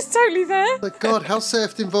 I was totally there. Like, God, how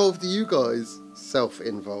self-involved are you guys?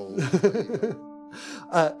 Self-involved.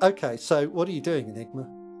 Okay, so what are you doing, Enigma?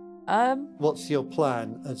 Um, What's your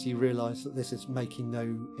plan as you realise that this is making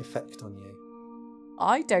no effect on you?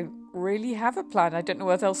 I don't really have a plan. I don't know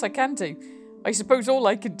what else I can do. I suppose all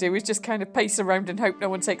I could do is just kind of pace around and hope no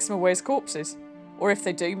one takes them away as corpses. Or if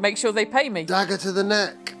they do, make sure they pay me. Dagger to the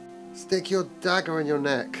neck. Stick your dagger in your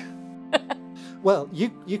neck. Well,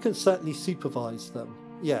 you can certainly supervise them,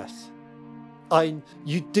 yes.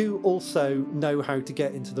 You do also know how to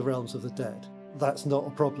get into the realms of the dead. That's not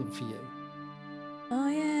a problem for you. Oh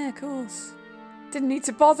yeah, of course. Didn't need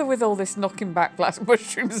to bother with all this knocking back black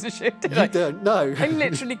mushrooms and shit, did I? You don't know. I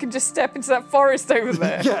literally can just step into that forest over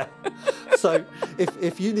there. Yeah. So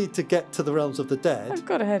if you need to get to the realms of the dead, I've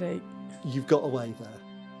got a headache. you've got a way there.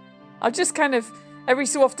 I'll just kind of every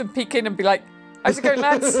so often peek in and be like, how's it going,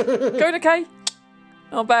 lads? Going okay?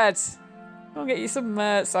 Not bad. I'll get you some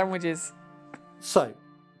sandwiches. So,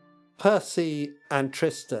 Percy and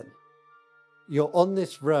Tristan, you're on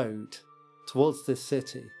this road towards this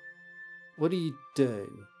city. What do you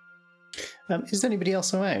do? Is there anybody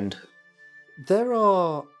else around? There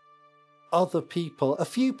are other people. A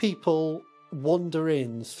few people wander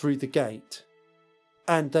in through the gate,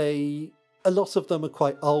 and a lot of them are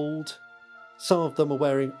quite old. Some of them are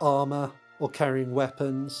wearing armour or carrying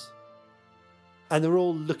weapons, and they're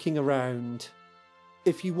all looking around.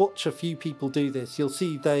 If you watch a few people do this, you'll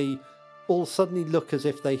see they all suddenly look as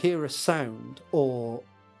if they hear a sound or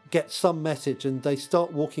get some message, and they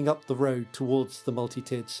start walking up the road towards the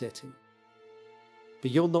multi-tiered city.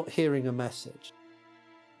 But you're not hearing a message.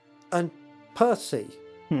 And Percy,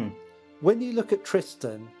 when you look at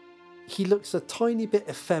Tristan, he looks a tiny bit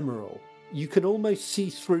ephemeral. You can almost see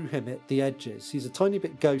through him at the edges. He's a tiny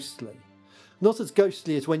bit ghostly. Not as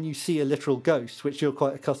ghostly as when you see a literal ghost, which you're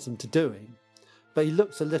quite accustomed to doing, but he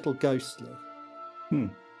looks a little ghostly. You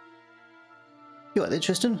like that,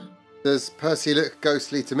 Tristan? Does Percy look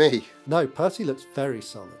ghostly to me? No, Percy looks very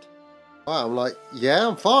solid. Wow, I'm like, yeah,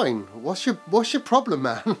 I'm fine. What's your problem,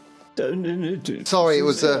 man? Sorry, it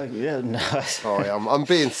was Yeah, no. Sorry, I'm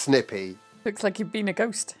being snippy. Looks like you've been a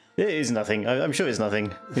ghost. It is nothing. I'm sure it's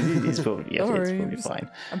nothing. It's probably, yeah, it's probably fine.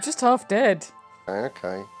 I'm just half dead.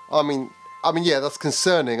 Okay. I mean, yeah, that's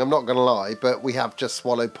concerning. I'm not going to lie, but we have just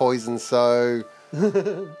swallowed poison, so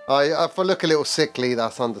if I look a little sickly,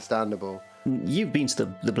 that's understandable. You've been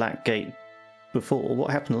to the Black Gate before. What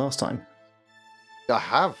happened last time? I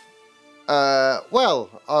have. Well,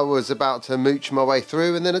 I was about to mooch my way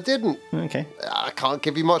through, and then I didn't. Okay. I can't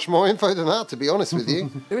give you much more info than that, to be honest with you.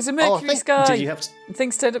 There was a mercury sky. Did you have to... And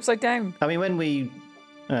things turned upside down. I mean, when we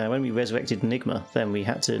resurrected Enigma, then we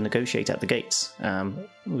had to negotiate at the gates.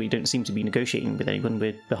 We don't seem to be negotiating with anyone.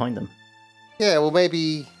 We're behind them. Yeah, well,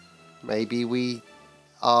 maybe we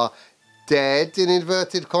are dead, in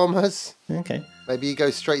inverted commas. Okay. Maybe you go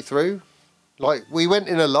straight through. Like, we went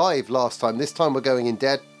in alive last time. This time we're going in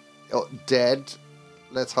dead. Or dead,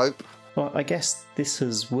 let's hope. Well, I guess this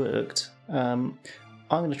has worked. I'm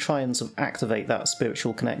going to try and sort of activate that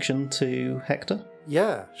spiritual connection to Hector.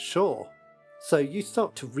 Yeah, sure. So you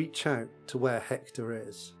start to reach out to where Hector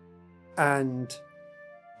is. And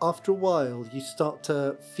after a while, you start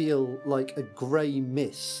to feel like a grey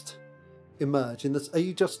mist emerge. Are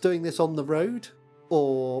you just doing this on the road?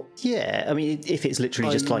 Or Yeah, I mean, if it's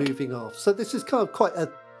literally are just you like... moving off? So this is kind of quite a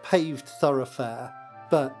paved thoroughfare,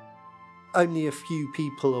 but only a few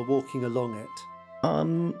people are walking along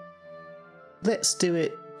it. Let's do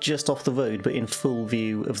it just off the road, but in full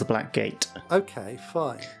view of the Black Gate. Okay,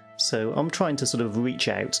 fine. So I'm trying to sort of reach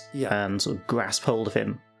out and sort of grasp hold of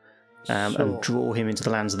him and draw him into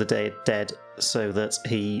the lands of the dead so that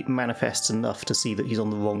he manifests enough to see that he's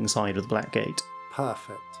on the wrong side of the Black Gate.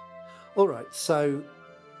 Perfect. All right, so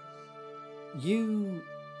you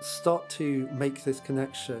start to make this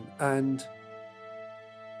connection, and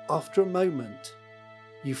after a moment,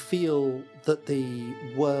 you feel that the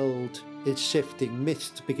world is shifting.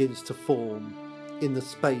 Mist begins to form in the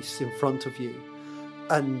space in front of you.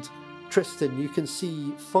 And Tristan, you can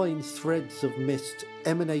see fine threads of mist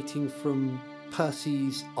emanating from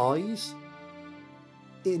Percy's eyes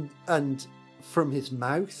and from his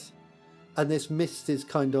mouth. And this mist is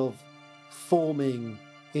kind of forming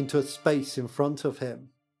into a space in front of him.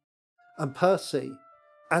 And Percy,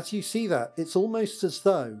 as you see that, it's almost as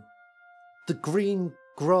though the green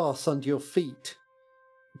grass under your feet,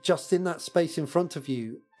 just in that space in front of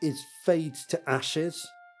you, fades to ashes.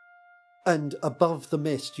 And above the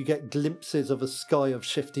mist, you get glimpses of a sky of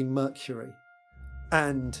shifting mercury.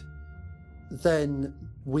 And then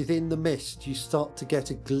within the mist, you start to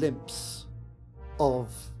get a glimpse of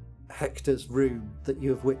Hector's room that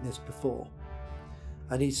you have witnessed before.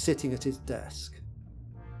 And he's sitting at his desk.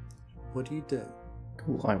 What do you do?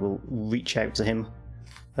 Cool. I will reach out to him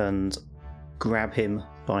and grab him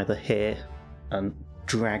by the hair and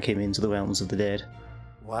drag him into the realms of the dead.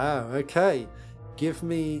 Wow, okay. give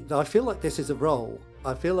me... I feel like this is a roll.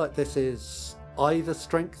 I feel like this is either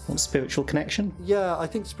strength... What, spiritual connection? Yeah, I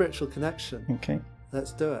think spiritual connection. Okay.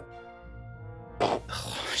 Let's do it. Oh,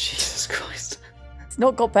 Jesus Christ. It's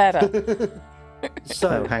not got better.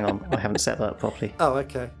 So, Oh, hang on. I haven't set that up properly. oh,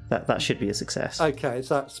 okay. That should be a success. Okay, is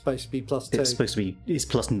that supposed to be +2? It's supposed to be... It's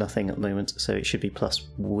plus nothing at the moment, so it should be plus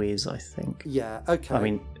whiz, I think. Yeah, okay. I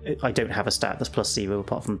mean, I don't have a stat that's +0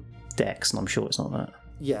 apart from Dex, and I'm sure it's not that.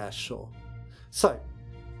 Yeah, sure. So,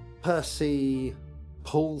 Percy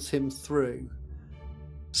pulls him through.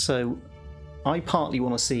 So, I partly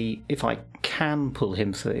want to see if I can pull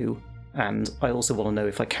him through, and I also want to know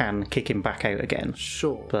if I can kick him back out again.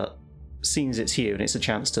 Sure. But seeing as it's here and it's a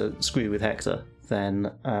chance to screw with Hector, then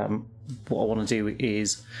what I want to do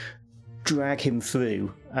is drag him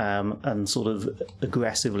through and sort of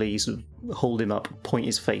aggressively sort of hold him up, point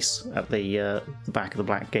his face at the back of the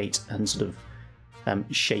Black Gate, and sort of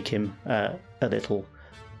shake him a little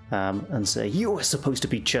and say, "You were supposed to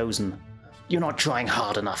be chosen. You're not trying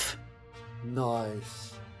hard enough."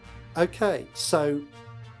 Nice. Okay, so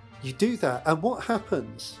you do that, and what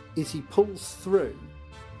happens is he pulls through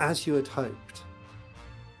as you had hoped.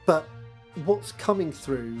 But what's coming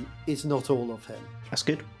through is not all of him, That's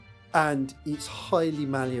good. and it's highly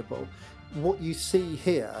malleable. What you see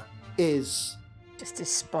here is Just his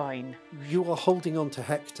spine. you are holding on to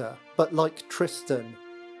Hector, but like Tristan,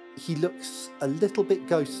 he looks a little bit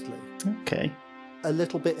ghostly, Okay. a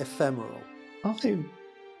little bit ephemeral.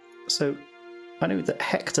 So, I know that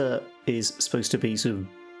Hector is supposed to be sort of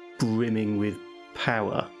brimming with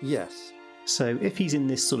power. Yes. So if he's in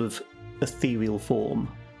this sort of ethereal form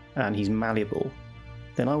and he's malleable,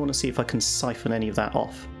 then I want to see if I can siphon any of that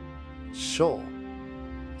off. Sure.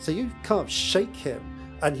 So you kind of shake him,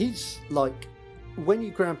 and he's like, when you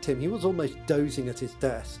grabbed him, he was almost dozing at his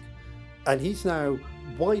desk, and he's now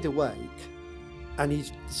wide awake, and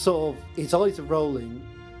he's sort of, his eyes are rolling.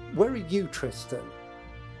 Where are you, Tristan?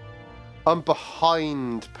 I'm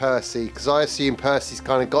behind Percy because I assume Percy's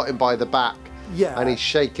kind of got him by the back. Yeah. And he's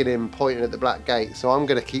shaking him, pointing at the Black Gate. So I'm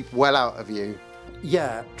going to keep well out of you.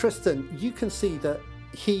 Yeah, Tristan, you can see that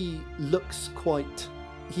he looks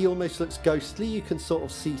he almost looks ghostly. You can sort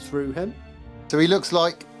of see through him. So he looks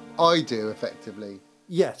like I do, effectively.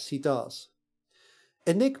 Yes, he does.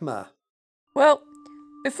 Enigma. Well,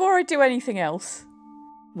 before I do anything else...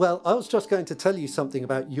 Well, I was just going to tell you something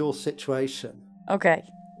about your situation. Okay.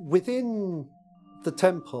 Within the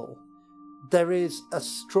temple, there is a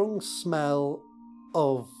strong smell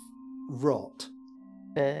of rot.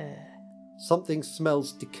 Something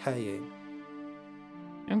smells decaying.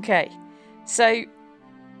 Okay. So,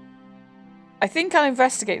 I think I'll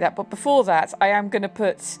investigate that, but before that, I am going to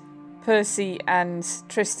put Percy and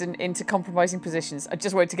Tristan into compromising positions. I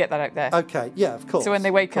just wanted to get that out there. Okay, yeah, of course. So when they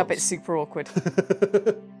wake up, it's super awkward.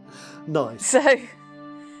 Nice. So,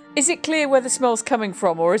 is it clear where the smell's coming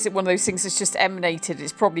from, or is it one of those things that's just emanated?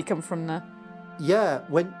 It's probably come from there. Yeah,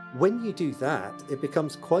 when you do that, it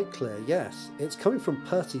becomes quite clear, yes. It's coming from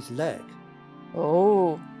Percy's leg.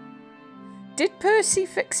 Oh. Did Percy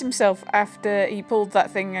fix himself after he pulled that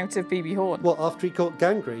thing out of BB Horn? Well, after he caught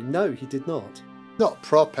gangrene? No, he did not. Not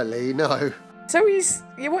properly, no. So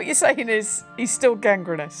what you're saying is he's still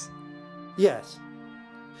gangrenous? Yes.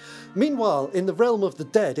 Meanwhile, in the realm of the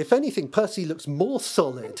dead, if anything, Percy looks more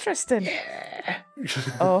solid. Interesting.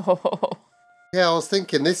 Oh. Yeah, I was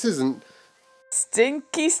thinking, this isn't...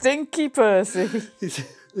 Stinky, stinky Percy.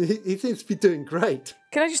 He seems to be doing great.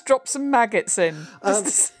 Can I just drop some maggots in?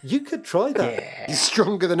 You could try that. He's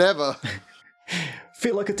stronger than ever.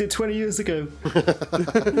 Feel like I did 20 years ago.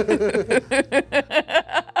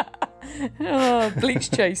 Oh,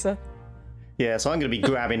 bleach chaser. Yeah, so I'm going to be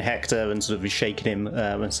grabbing Hector and sort of shaking him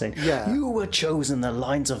and saying, Yeah. "You were chosen, the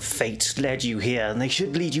lines of fate led you here, and they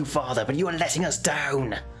should lead you farther, but you are letting us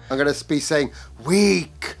down." I'm going to be saying,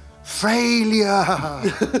 weak, failure.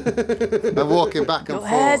 I'm walking back and Your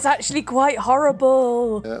hair's forth. actually quite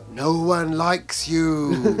horrible. No one likes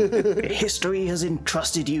you. History has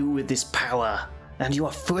entrusted you with this power, and you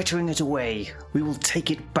are frittering it away. We will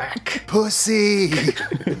take it back. Pussy.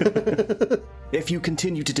 If you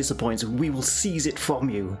continue to disappoint, we will seize it from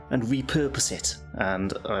you and repurpose it.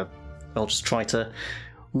 And I'll just try to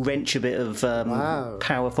wrench a bit of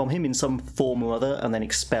power from him in some form or other and then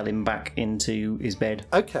expel him back into his bed.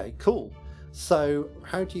 Okay, cool. So,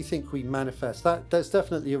 how do you think we manifest that? There's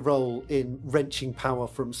definitely a role in wrenching power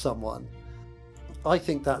from someone. I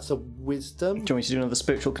think that's a wisdom. Do you want me to do another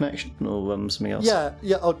spiritual connection or something else? Yeah,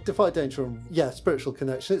 I'll defy danger and spiritual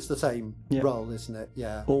connection. It's the same role, isn't it?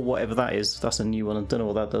 Yeah. Or whatever that is. That's a new one. I don't know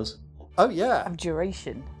what that does. Oh, yeah.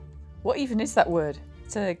 Abjuration. What even is that word?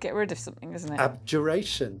 to get rid of something, isn't it?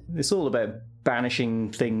 Abjuration. It's all about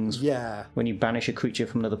banishing things. Yeah. When you banish a creature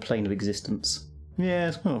from another plane of existence.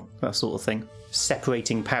 Yeah, well, that sort of thing.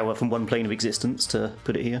 Separating power from one plane of existence, to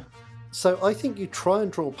put it here. So I think you try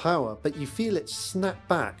and draw power, but you feel it snap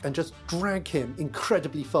back and just drag him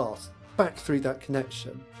incredibly fast back through that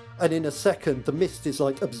connection. And in a second, the mist is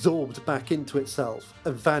like absorbed back into itself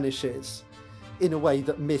and vanishes in a way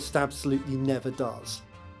that mist absolutely never does.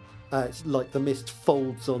 It's like the mist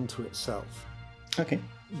folds onto itself. Okay.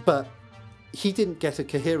 But he didn't get a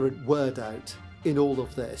coherent word out in all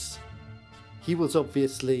of this. He was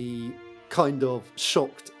obviously kind of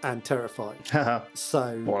shocked and terrified. Haha.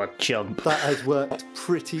 So What a chump. that has worked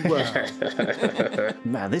pretty well.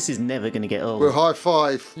 Man, this is never going to get old. We're high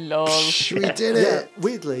five. Lol. We did Yeah, it.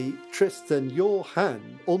 weirdly, Tristan, your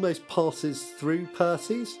hand almost passes through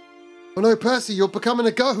Percy's. Oh no, Percy, you're becoming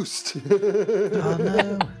a ghost. Oh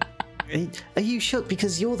no. Are you shook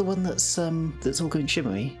because you're the one that's all going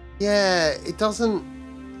shimmery? Yeah, it doesn't.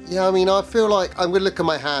 Yeah, I mean, I feel like I'm going to look at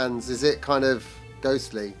my hands. Is it kind of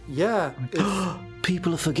ghostly? Yeah,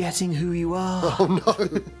 People are forgetting who you are. Oh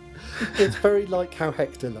no. it's very like how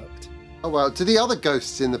Hector looked. Oh well, do the other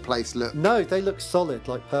ghosts in the place look? No, they look solid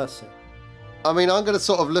like Percy. I mean, I'm going to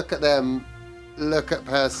sort of look at them, look at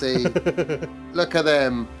Percy, look at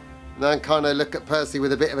them, and then kind of look at Percy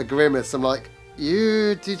with a bit of a grimace. I'm like,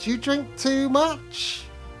 did you drink too much?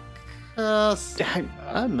 I'm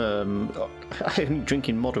I only drink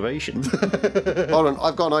in moderation. Hold on,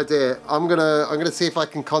 I've got an idea. I'm gonna see if I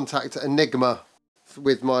can contact Enigma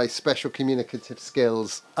with my special communicative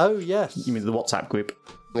skills. Oh, yes. You mean the WhatsApp group?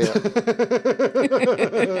 Yeah.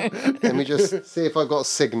 Let me just see if I've got a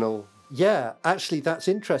signal. Yeah, actually, that's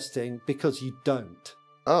interesting because you don't.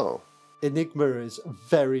 Oh. Enigma is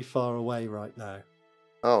very far away right now.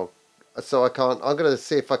 Oh. So I can't. I'm gonna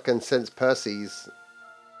see if I can sense Percy's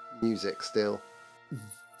music still.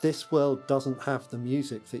 This world doesn't have the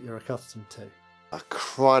music that you're accustomed to.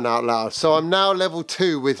 Crying out loud. So I'm now level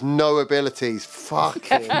 2 with no abilities.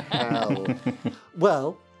 Fucking hell.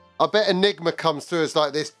 Well, I bet Enigma comes through as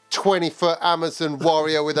like this 20-foot Amazon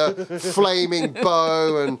warrior with a flaming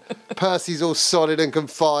bow, and Percy's all solid and can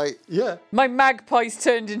fight. yeah. My magpie's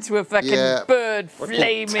turned into a fucking Yeah. bird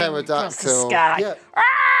flaming across the pterodactyl. sky. Yeah.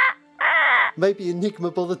 Maybe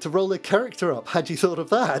Enigma bothered to roll her character up. Had you thought of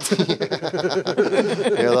that?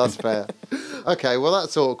 Yeah, that's fair. Okay, well,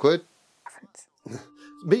 that's awkward.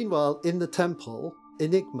 Meanwhile, in the temple,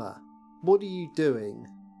 Enigma, what are you doing?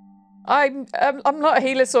 I'm not a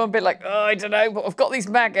healer, so I'm a bit like, oh, I don't know, but I've got these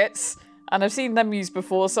maggots, and I've seen them used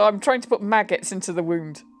before, so I'm trying to put maggots into the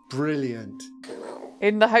wound Brilliant.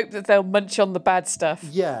 in the hope that they'll munch on the bad stuff.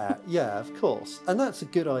 Yeah, of course. And that's a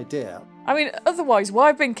good idea. I mean, otherwise, why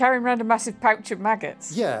have I been carrying around a massive pouch of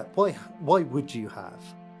maggots? Yeah, why would you have?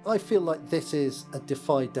 I feel like this is a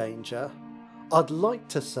defy danger. I'd like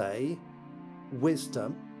to say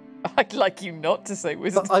wisdom, I'd like you not to say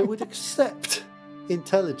wisdom. but I would accept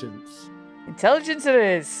intelligence. Intelligence it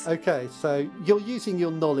is. Okay, so you're using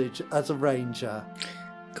your knowledge as a ranger.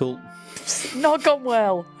 Cool. Not gone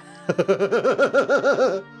well.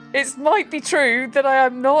 It might be true that I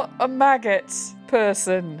am not a maggot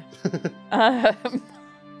person.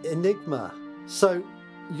 Enigma. So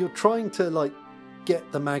you're trying to like get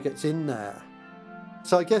the maggots in there.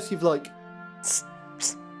 So I guess you've like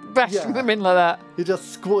Bashing Yeah. them in like that. you're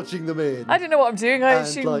just squashing them in. I don't know what I'm doing. I And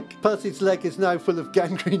assume. like Percy's leg is now full of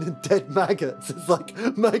gangrene and dead maggots. It's like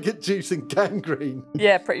maggot juice and gangrene.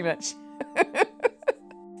 Yeah, pretty much.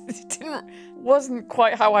 Wasn't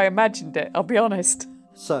quite how I imagined it, I'll be honest.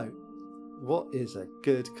 So, what is a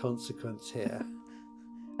good consequence here?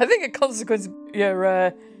 I think a consequence of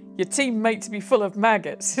your teammate to be full of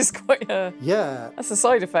maggots is quite a... Yeah, That's a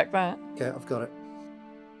side effect, that. okay, I've got it.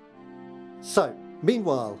 So,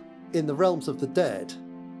 meanwhile, in the realms of the dead,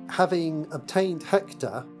 having obtained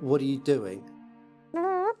Hector, what are you doing?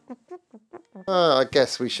 I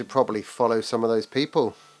guess we should probably follow some of those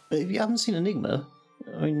people. You haven't seen Enigma?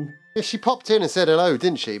 I mean, Yeah, she popped in and said hello,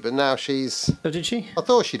 didn't she? But now she's... oh, did she? I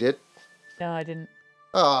thought she did. No, I didn't.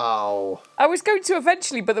 Oh. I was going to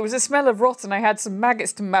eventually, but there was a smell of rot and I had some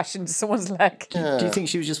maggots to mash into someone's leg. Yeah. Do you think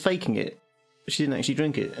she was just faking it? She didn't actually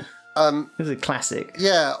drink it? This is a classic.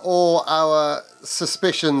 Yeah, or our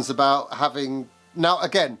suspicions about having... Now,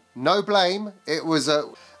 again, no blame. It was a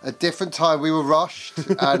different time. We were rushed,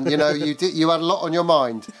 and, you know, you had a lot on your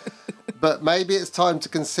mind. But maybe it's time to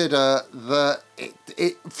consider that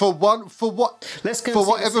for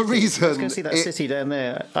whatever reason, Let's go see that city down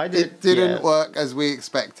there. it didn't work as we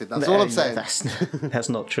expected. That's all I'm saying. That's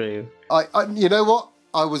not true. I you know what?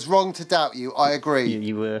 I was wrong to doubt you. I agree.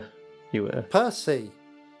 You were. Percy,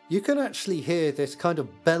 you can actually hear this kind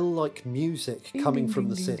of bell-like music coming from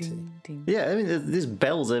the city. Yeah, I mean, there's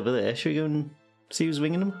bells over there. Should we go and see who's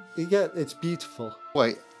ringing them? Yeah, it's beautiful.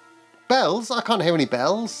 Wait, bells? I can't hear any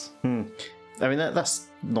bells. I mean, that's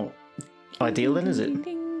not ideal then, is it?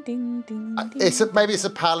 Maybe it's a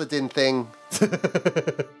paladin thing.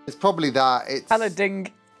 It's probably that. It's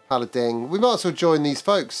Paladin. We might as well join these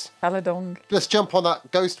folks. Paladong. Let's jump on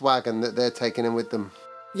that ghost wagon that they're taking in with them.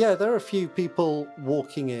 Yeah, there are a few people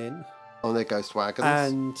walking in. On their ghost wagons.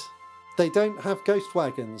 And they don't have ghost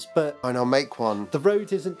wagons, but And I'll make one. the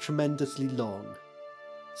road isn't tremendously long.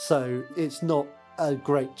 So it's not a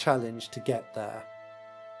great challenge to get there.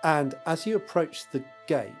 And as you approach the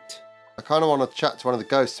gate... I kind of want to chat to one of the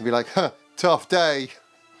ghosts and be like, huh, tough day.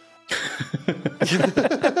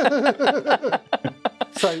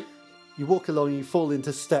 So you walk along and you fall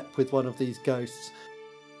into step with one of these ghosts.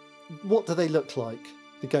 What do they look like,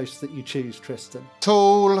 the ghosts that you choose, Tristan?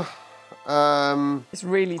 Tall. It's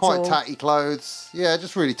really quite tall. tatty clothes. Yeah,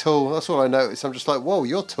 just really tall. That's all I noticed. I'm just like, whoa,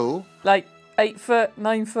 you're tall. Like 8 foot,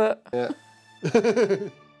 9 foot. Yeah.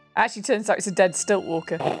 Actually, turns out it's a dead stilt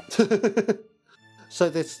walker. So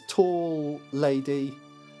this tall lady,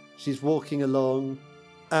 she's walking along,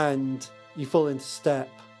 and you fall into step.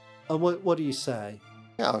 And what do you say?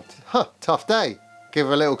 Yeah, tough day. Give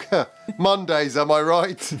her a little Mondays, am I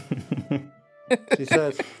right? She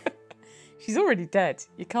says, She's already dead.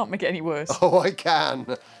 You can't make it any worse. Oh, I can.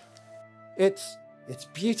 It's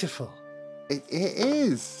beautiful. It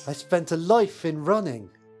is. I spent a life in running.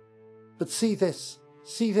 But see this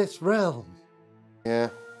realm. Yeah.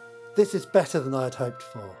 This is better than I had hoped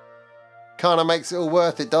for. Kind of makes it all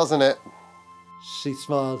worth it, doesn't it? She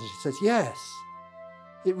smiles and she says, yes,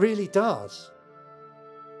 it really does.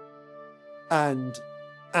 And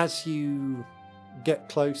as you get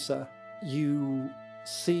closer, you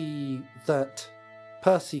see that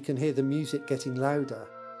Percy can hear the music getting louder.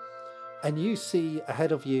 And you see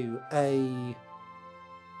ahead of you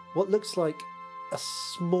what looks like a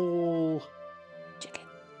small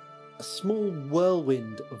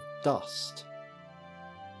whirlwind of dust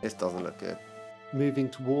This doesn't look good. moving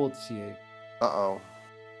towards you. Uh-oh.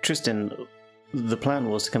 Tristan, the plan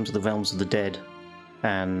was to come to the Realms of the Dead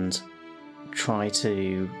and try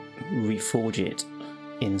to reforge it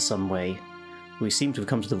in some way. We seem to have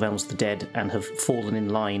come to the Realms of the Dead and have fallen in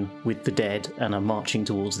line with the dead and are marching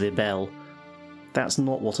towards their bell. That's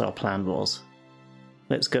not what our plan was.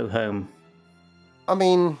 Let's go home. I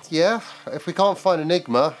mean, yeah, if we can't find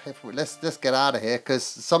Enigma, let's get out of here, because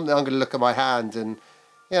something, I'm going to look at my hand and,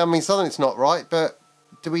 yeah, I mean, something's not right, but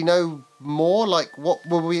do we know more? Like, what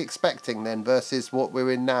were we expecting then versus what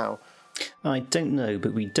we're in now? I don't know,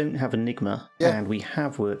 but we don't have Enigma, Yeah. and we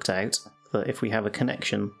have worked out that if we have a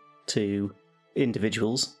connection to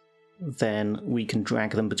individuals, then we can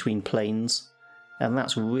drag them between planes, and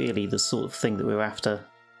that's really the sort of thing that we're after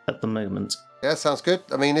at the moment. Yeah, sounds good.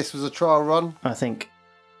 I mean, this was a trial run. I think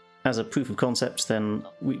as a proof of concept, then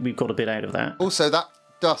we've got a bit out of that. Also, that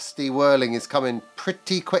dusty whirling is coming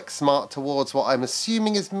pretty quick smart towards what I'm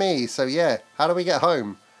assuming is me. So, yeah, how do we get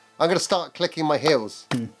home? I'm going to start clicking my heels.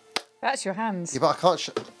 That's your hands. Yeah, but I can't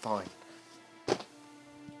Fine.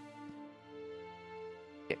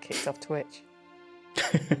 Get kicked off Twitch.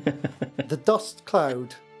 The dust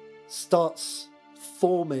cloud starts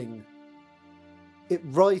forming. It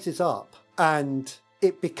rises up and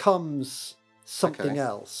it becomes something Okay.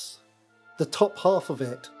 else. The top half of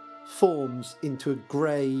it forms into a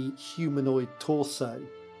grey humanoid torso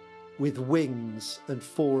with wings and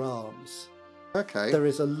 4 arms. Okay. There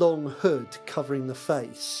is a long hood covering the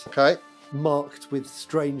face, Okay. marked with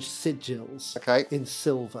strange sigils Okay. in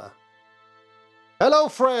silver. Hello,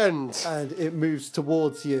 friend. And it moves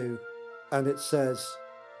towards you and it says,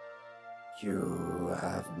 "You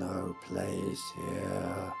have no place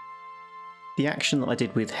here." The action that I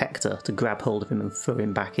did with Hector to grab hold of him and throw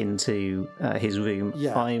him back into his room,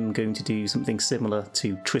 Yeah. I'm going to do something similar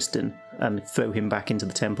to Tristan and throw him back into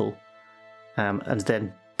the temple, and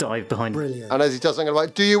then dive behind. Brilliant. And as he does, I'm going to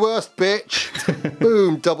like, do your worst, bitch.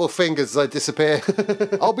 Boom, double fingers as I disappear.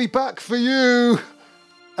 I'll be back for you.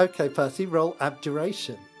 Okay, Percy, roll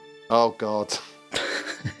abjuration. Oh, God.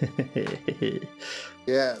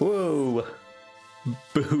 Yeah. Whoa!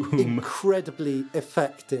 Boom! Incredibly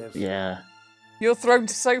effective. Yeah. You're thrown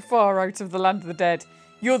so far out of the land of the dead.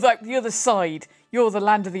 You're the side. You're the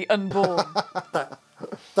land of the unborn.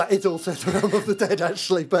 That is also the realm of the dead,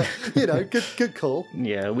 actually, but, you know, good call.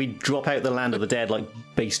 Yeah, we drop out the land of the dead like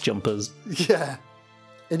base jumpers. Yeah.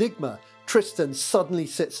 Enigma, Tristan suddenly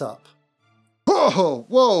sits up. Whoa,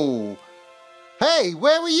 whoa. Hey,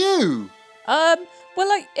 where were you?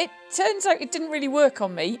 Well, it turns out it didn't really work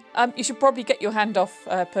on me. You should probably get your hand off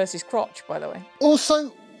Percy's crotch, by the way.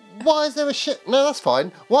 Also, why is there a shit? No, that's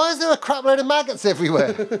fine. Why is there a crap load of maggots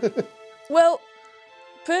everywhere? Well,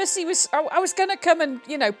 Percy was... I was going to come and,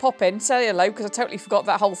 pop in, say hello, because I totally forgot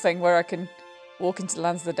that whole thing where I can walk into the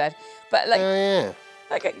lands of the dead. But, Oh, yeah.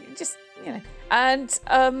 just, And,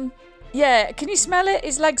 yeah, can you smell it?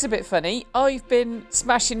 His leg's a bit funny. I've been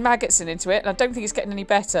smashing maggots into it, and I don't think it's getting any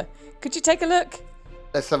better. Could you take a look?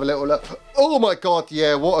 Let's have a little look. Oh, my God,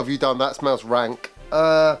 yeah, what have you done? That smells rank.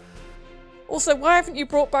 Also, why haven't you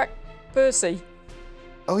brought back Percy?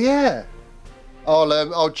 Oh, yeah.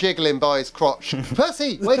 I'll jiggle him by his crotch.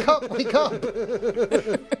 Percy, wake up, wake up.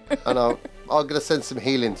 And I'm going to send some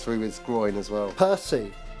healing through his groin as well.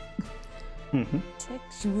 Percy,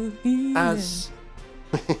 Sexual healing.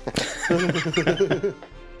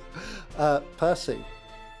 Percy,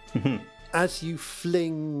 as you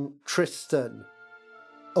fling Tristan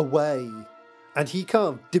away, and he kind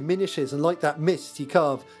of diminishes, and like that mist, he kind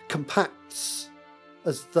of compacts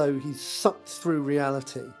as though he's sucked through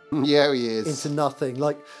reality Yeah, he is. into nothing,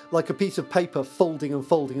 like a piece of paper folding and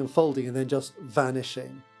folding and folding and then just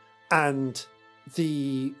vanishing. And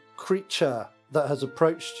the creature that has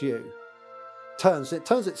approached you turns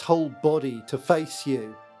its whole body to face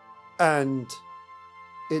you, and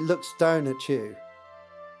it looks down at you,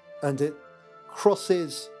 and it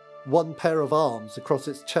crosses one pair of arms across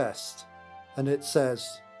its chest, and it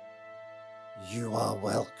says, "You are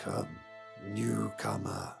welcome,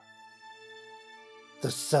 newcomer. The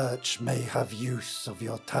search may have use of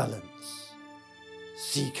your talents.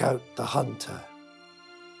 Seek out the hunter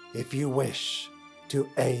if you wish to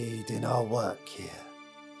aid in our work here."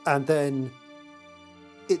 And then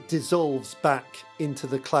it dissolves back into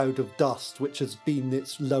the cloud of dust, which has been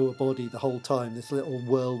its lower body the whole time, this little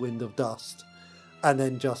whirlwind of dust, and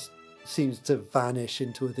then just seems to vanish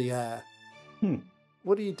into the air.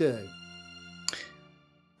 What do you do?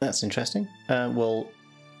 That's interesting. Well,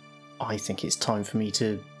 I think it's time for me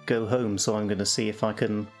to go home, so I'm going to see if I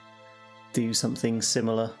can do something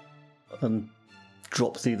similar and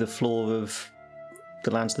drop through the floor of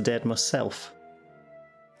the Lands of the Dead myself.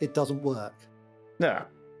 It doesn't work. No.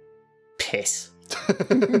 Piss.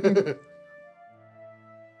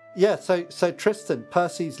 Yeah, so Tristan,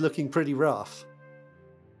 Percy's looking pretty rough.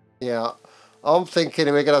 Yeah, I'm thinking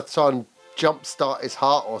we're going to try and jumpstart his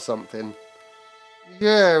heart or something.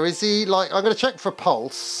 Yeah, is he like... I'm going to check for a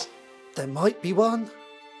pulse. There might be one.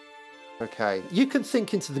 Okay. You can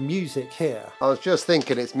think into the music here. I was just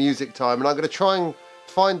thinking it's music time, and I'm going to try and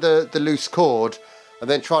find the loose chord and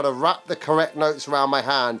then try to wrap the correct notes around my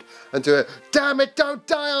hand and do a "Damn it, don't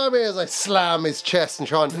die on me" as I slam his chest and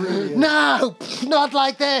try and... Brilliant. No, not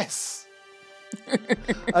like this!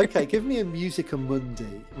 Okay, give me a Musica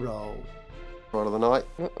Mundi roll. Roll of the night.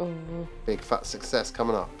 Uh-oh. Big fat success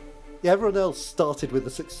coming up. Yeah, everyone else started with a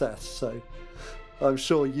success, so I'm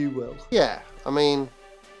sure you will. Yeah, I mean,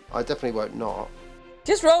 I definitely won't not.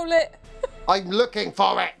 Just roll it. I'm looking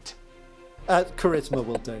for it! Charisma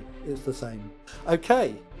will do. It's the same.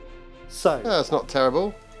 Okay, so Yeah, that's not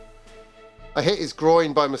terrible. I hit his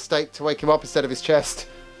groin by mistake to wake him up instead of his chest.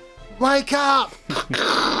 Wake up!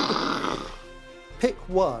 pick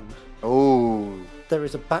one. Oh, There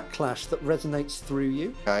is a backlash that resonates through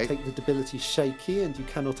you. Okay. Take the debility shaky, and you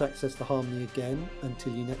cannot access the harmony again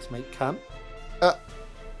until you next make camp.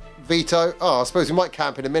 veto. Oh, I suppose we might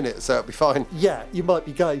camp in a minute, so it'll be fine. Yeah, you might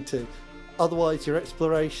be going to. Otherwise, your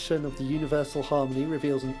exploration of the universal harmony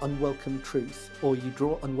reveals an unwelcome truth, or you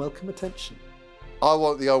draw unwelcome attention. I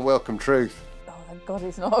want the unwelcome truth. Oh, thank God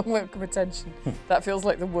it's not unwelcome attention. That feels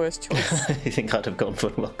like the worst choice. I think I'd have gone for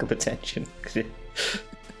welcome attention, because it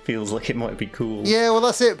feels like it might be cool. Yeah, well,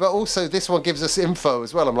 that's it. But also, this one gives us info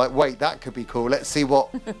as well. I'm like, wait, that could be cool. Let's see what...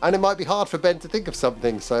 And it might be hard for Ben to think of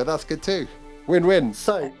something, so that's good too. Win-win.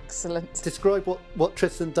 So, Excellent. describe what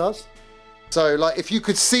Tristan does. So, like, if you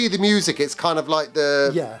could see the music, it's kind of like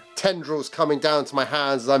the Yeah. tendrils coming down to my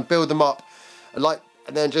hands as I build them up, and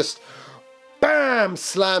then just bam,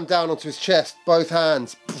 slam down onto his chest, both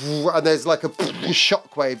hands, and there's like a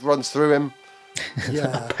shockwave runs through him.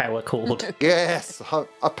 Yeah. Power chord. Yes,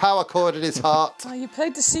 a power cord in his heart. Oh, you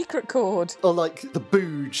played the secret chord. Or like the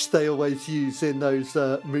booge they always use in those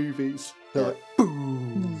movies. They're like,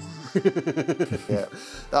 boom. Yeah,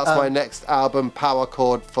 that's my next album, Power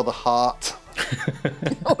Chord for the Heart.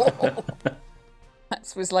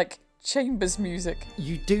 That was like Chambers music.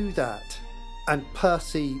 You do that, and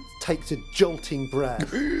Percy takes a jolting breath.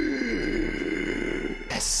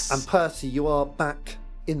 Yes. And Percy, you are back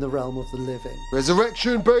in the realm of the living.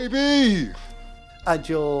 Resurrection, baby! And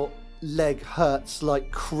your leg hurts like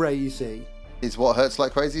crazy. Is what hurts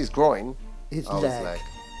like crazy? His groin? His Oh, leg. his leg.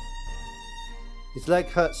 His leg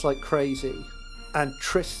hurts like crazy. And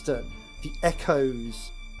Tristan, the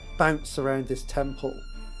echoes bounce around this temple.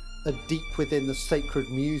 And deep within the sacred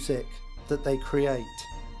music that they create,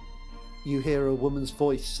 you hear a woman's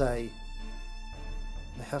voice say,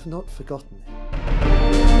 "I have not forgotten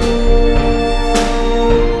it."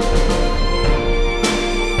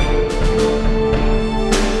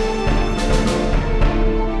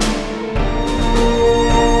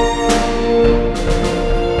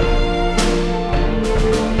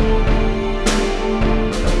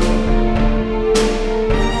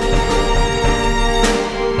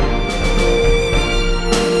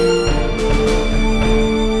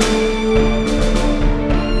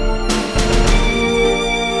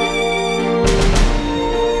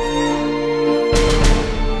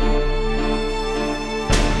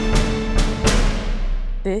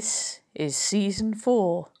 This is season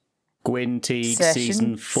 4. Gwyn Teague, Session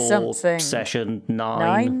season 4, something. session 9.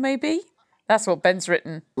 9, maybe? That's what Ben's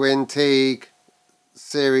written. Gwyn Teague,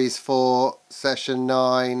 series 4, session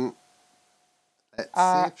 9. Let's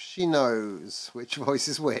see if she knows which voice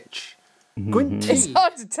is which. Gwyn It's Teague,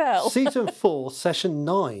 hard to tell. season 4, session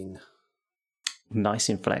 9. Nice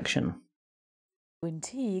inflection. Gwyn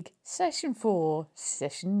Teague, session 4,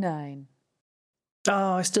 session 9.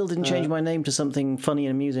 Oh, I still didn't change my name to something funny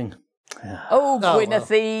and amusing. Oh, well.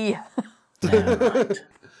 Gwynethy. Right.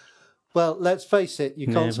 Well, let's face it, you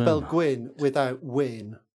can't Never spell mind. Gwyn without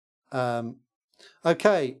win.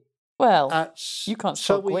 Okay. Well, you can't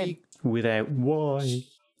shall spell Gwyn. Without why.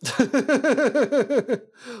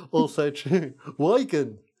 Also true.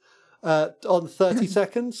 Wygan. On 30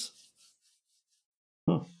 seconds.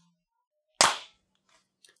 Huh.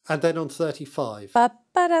 And then on 35.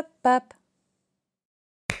 Ba-ba-da-bap.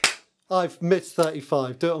 I've missed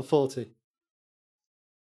 35. Do it on 40.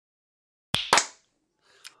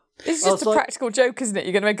 This is I just was a like- practical joke, isn't it?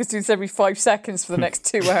 You're going to make us do this every 5 seconds for the next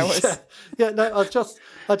 2 hours. Yeah, no, I just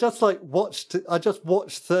watched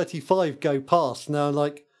 35 go past. Now I'm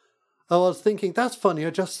like, oh, I was thinking, that's funny, I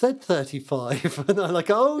just said 35. And I'm like,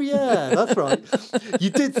 oh yeah, that's right. You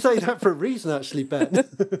did say that for a reason, actually, Ben.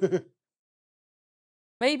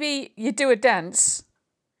 Maybe you do a dance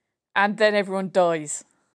and then everyone dies.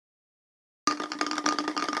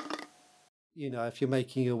 You know, if you're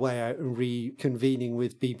making your way out and reconvening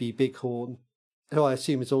with BB Bighorn, who I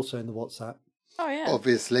assume is also in the WhatsApp. Oh, yeah.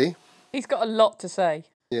 Obviously. He's got a lot to say,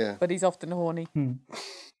 Yeah. but he's often horny.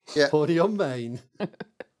 Yeah. Horny on Maine.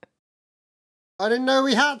 I didn't know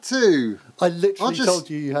we had to. I literally just- told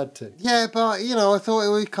you had to. Yeah, but, you know, I thought it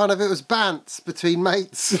was bants between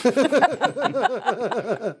mates. Am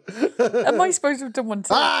I supposed to have done one too?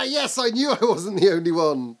 Ah, yes, I knew I wasn't the only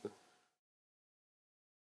one.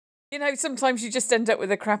 You know, sometimes you just end up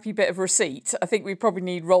with a crappy bit of receipt. I think we probably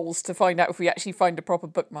need rolls to find out if we actually find a proper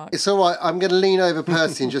bookmark. It's all right. I'm going to lean over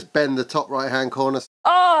Percy and just bend the top right-hand corner.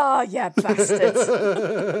 Ah, yeah, bastard.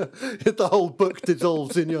 The whole book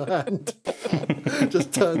dissolves in your hand.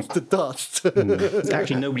 Just turns to dust.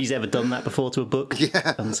 Actually, nobody's ever done that before to a book.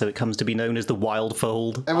 Yeah. And so it comes to be known as the Wild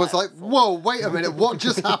Fold. And was like, whoa, wait a minute, what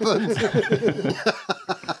just happened?